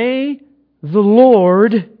 And may the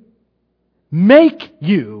Lord make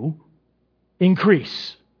you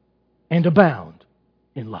increase and abound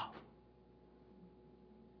in love.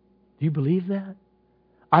 Do you believe that?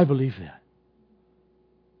 I believe that.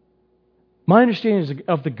 My understanding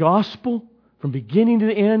of the gospel from beginning to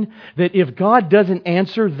the end, that if God doesn't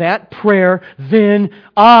answer that prayer, then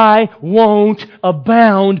I won't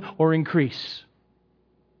abound or increase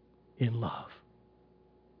in love.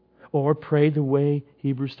 Or pray the way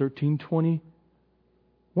Hebrews 13:21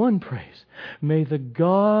 prays. May the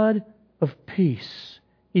God of peace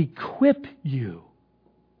equip you.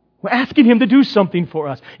 We're asking Him to do something for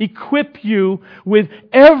us. Equip you with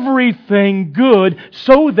everything good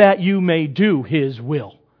so that you may do His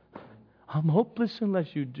will. I'm hopeless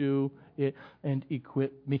unless you do it and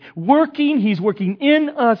equip me. He's working in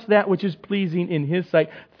us that which is pleasing in His sight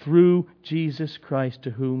through Jesus Christ,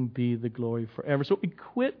 to whom be the glory forever. So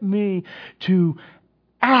equip me to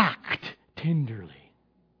act tenderly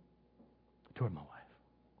toward my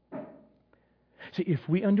wife. See, if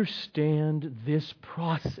we understand this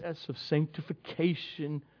process of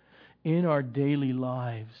sanctification in our daily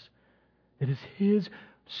lives, it is His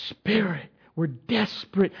Spirit. We're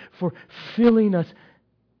desperate for filling us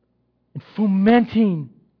and fomenting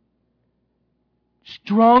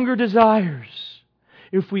stronger desires.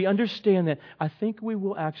 If we understand that, I think we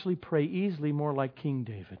will actually pray easily more like King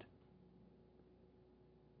David.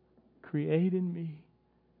 Create in me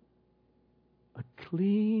a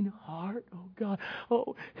clean heart, oh God.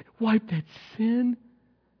 Oh, wipe that sin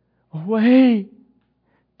away.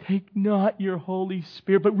 Take not your Holy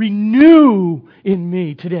Spirit, but renew in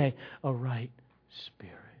me today a right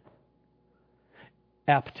spirit.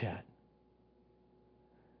 Aptat.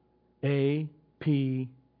 A, P,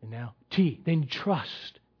 and now T. Then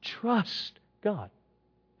trust. Trust God.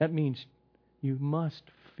 That means you must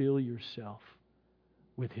fill yourself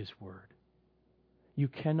with His Word. You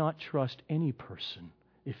cannot trust any person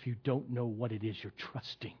if you don't know what it is you're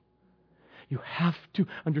trusting. You have to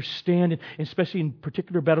understand, and especially in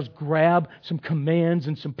particular battles, grab some commands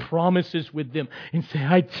and some promises with them and say,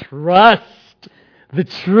 I trust the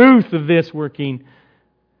truth of this working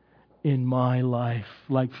in my life.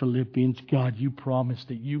 Like Philippians, God, you promised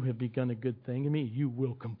that you have begun a good thing in me. You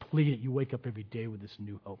will complete it. You wake up every day with this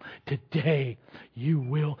new hope. Today, you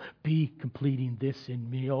will be completing this in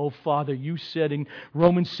me. Oh, Father, you said in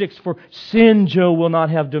Romans 6, for sin, Joe, will not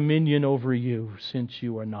have dominion over you, since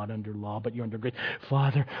you are not under law, but you're under grace.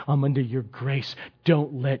 Father, I'm under your grace.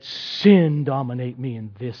 Don't let sin dominate me in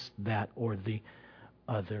this, that, or the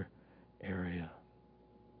other area.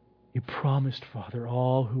 You promised, Father,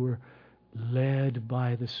 all who are led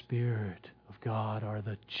by the Spirit of God are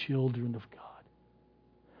the children of God.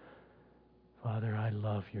 Father, I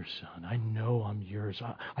love your Son. I know I'm yours.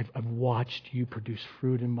 I've watched you produce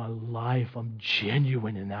fruit in my life. I'm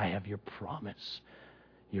genuine, and I have your promise.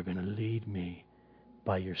 You're going to lead me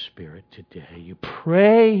by your Spirit today. You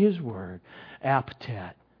pray His Word.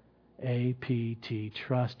 Aptat. A-P-T.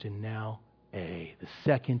 Trust, and now A, the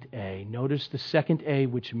second A. Notice the second A,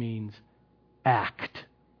 which means act.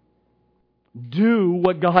 Do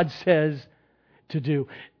what God says to do.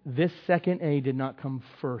 This second A did not come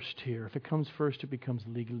first here. If it comes first, it becomes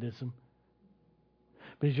legalism.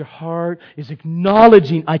 But as your heart is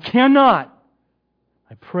acknowledging, I cannot,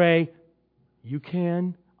 I pray, you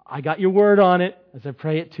can. I got your word on it as I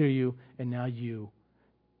pray it to you, and now you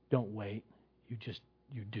don't wait. You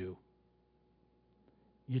do.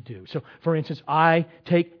 You do. So, for instance, I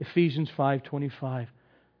take Ephesians 5:25.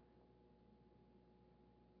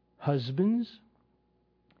 Husbands,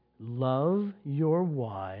 love your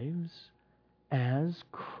wives as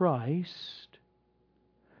Christ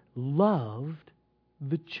loved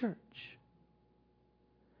the church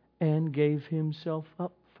and gave Himself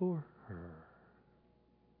up for her.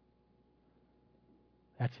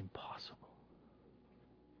 That's impossible.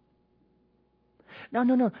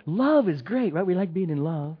 No. Love is great, right? We like being in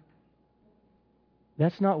love.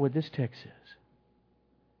 That's not what this text says.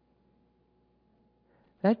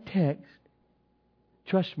 That text,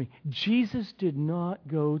 trust me, Jesus did not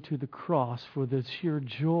go to the cross for the sheer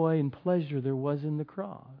joy and pleasure there was in the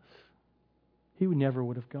cross. He never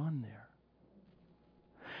would have gone there.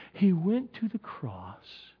 He went to the cross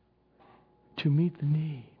to meet the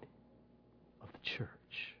need of the church,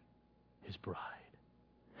 His bride.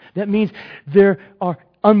 That means there are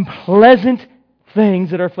unpleasant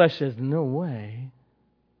things that our flesh says, no way,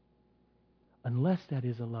 unless that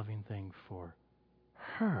is a loving thing for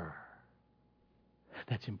her.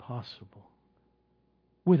 That's impossible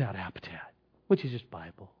without aptat, which is just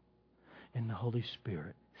Bible and the Holy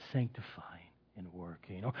Spirit sanctifying and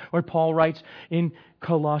working. Or Paul writes in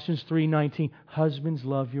Colossians 3:19, husbands,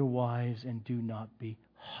 love your wives and do not be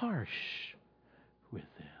harsh with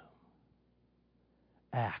them.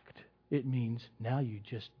 Act. It means now you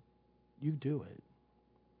do it. You do it.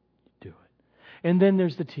 And then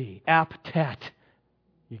there's the T. Aptat.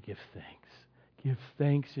 You give thanks. Give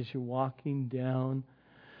thanks as you're walking down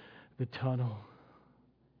the tunnel.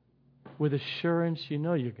 With assurance, you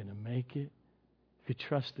know you're going to make it. If you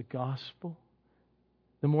trust the gospel,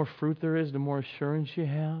 the more fruit there is, the more assurance you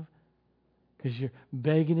have. Because you're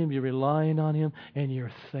begging Him, you're relying on Him, and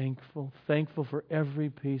you're thankful. Thankful for every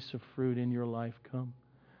piece of fruit in your life come.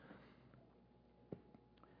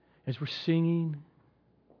 As we're singing,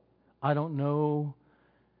 I don't know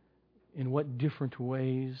in what different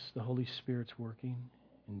ways the Holy Spirit's working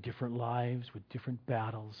in different lives with different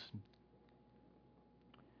battles.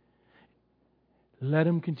 Let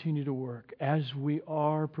Him continue to work as we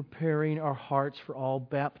are preparing our hearts for all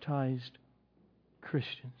baptized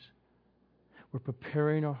Christians. We're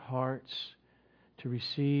preparing our hearts to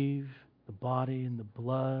receive the body and the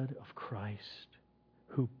blood of Christ,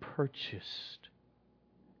 who purchased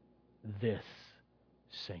this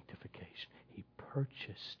sanctification. He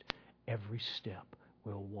purchased every step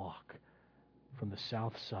we'll walk from the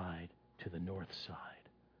south side to the north side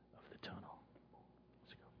of the tunnel.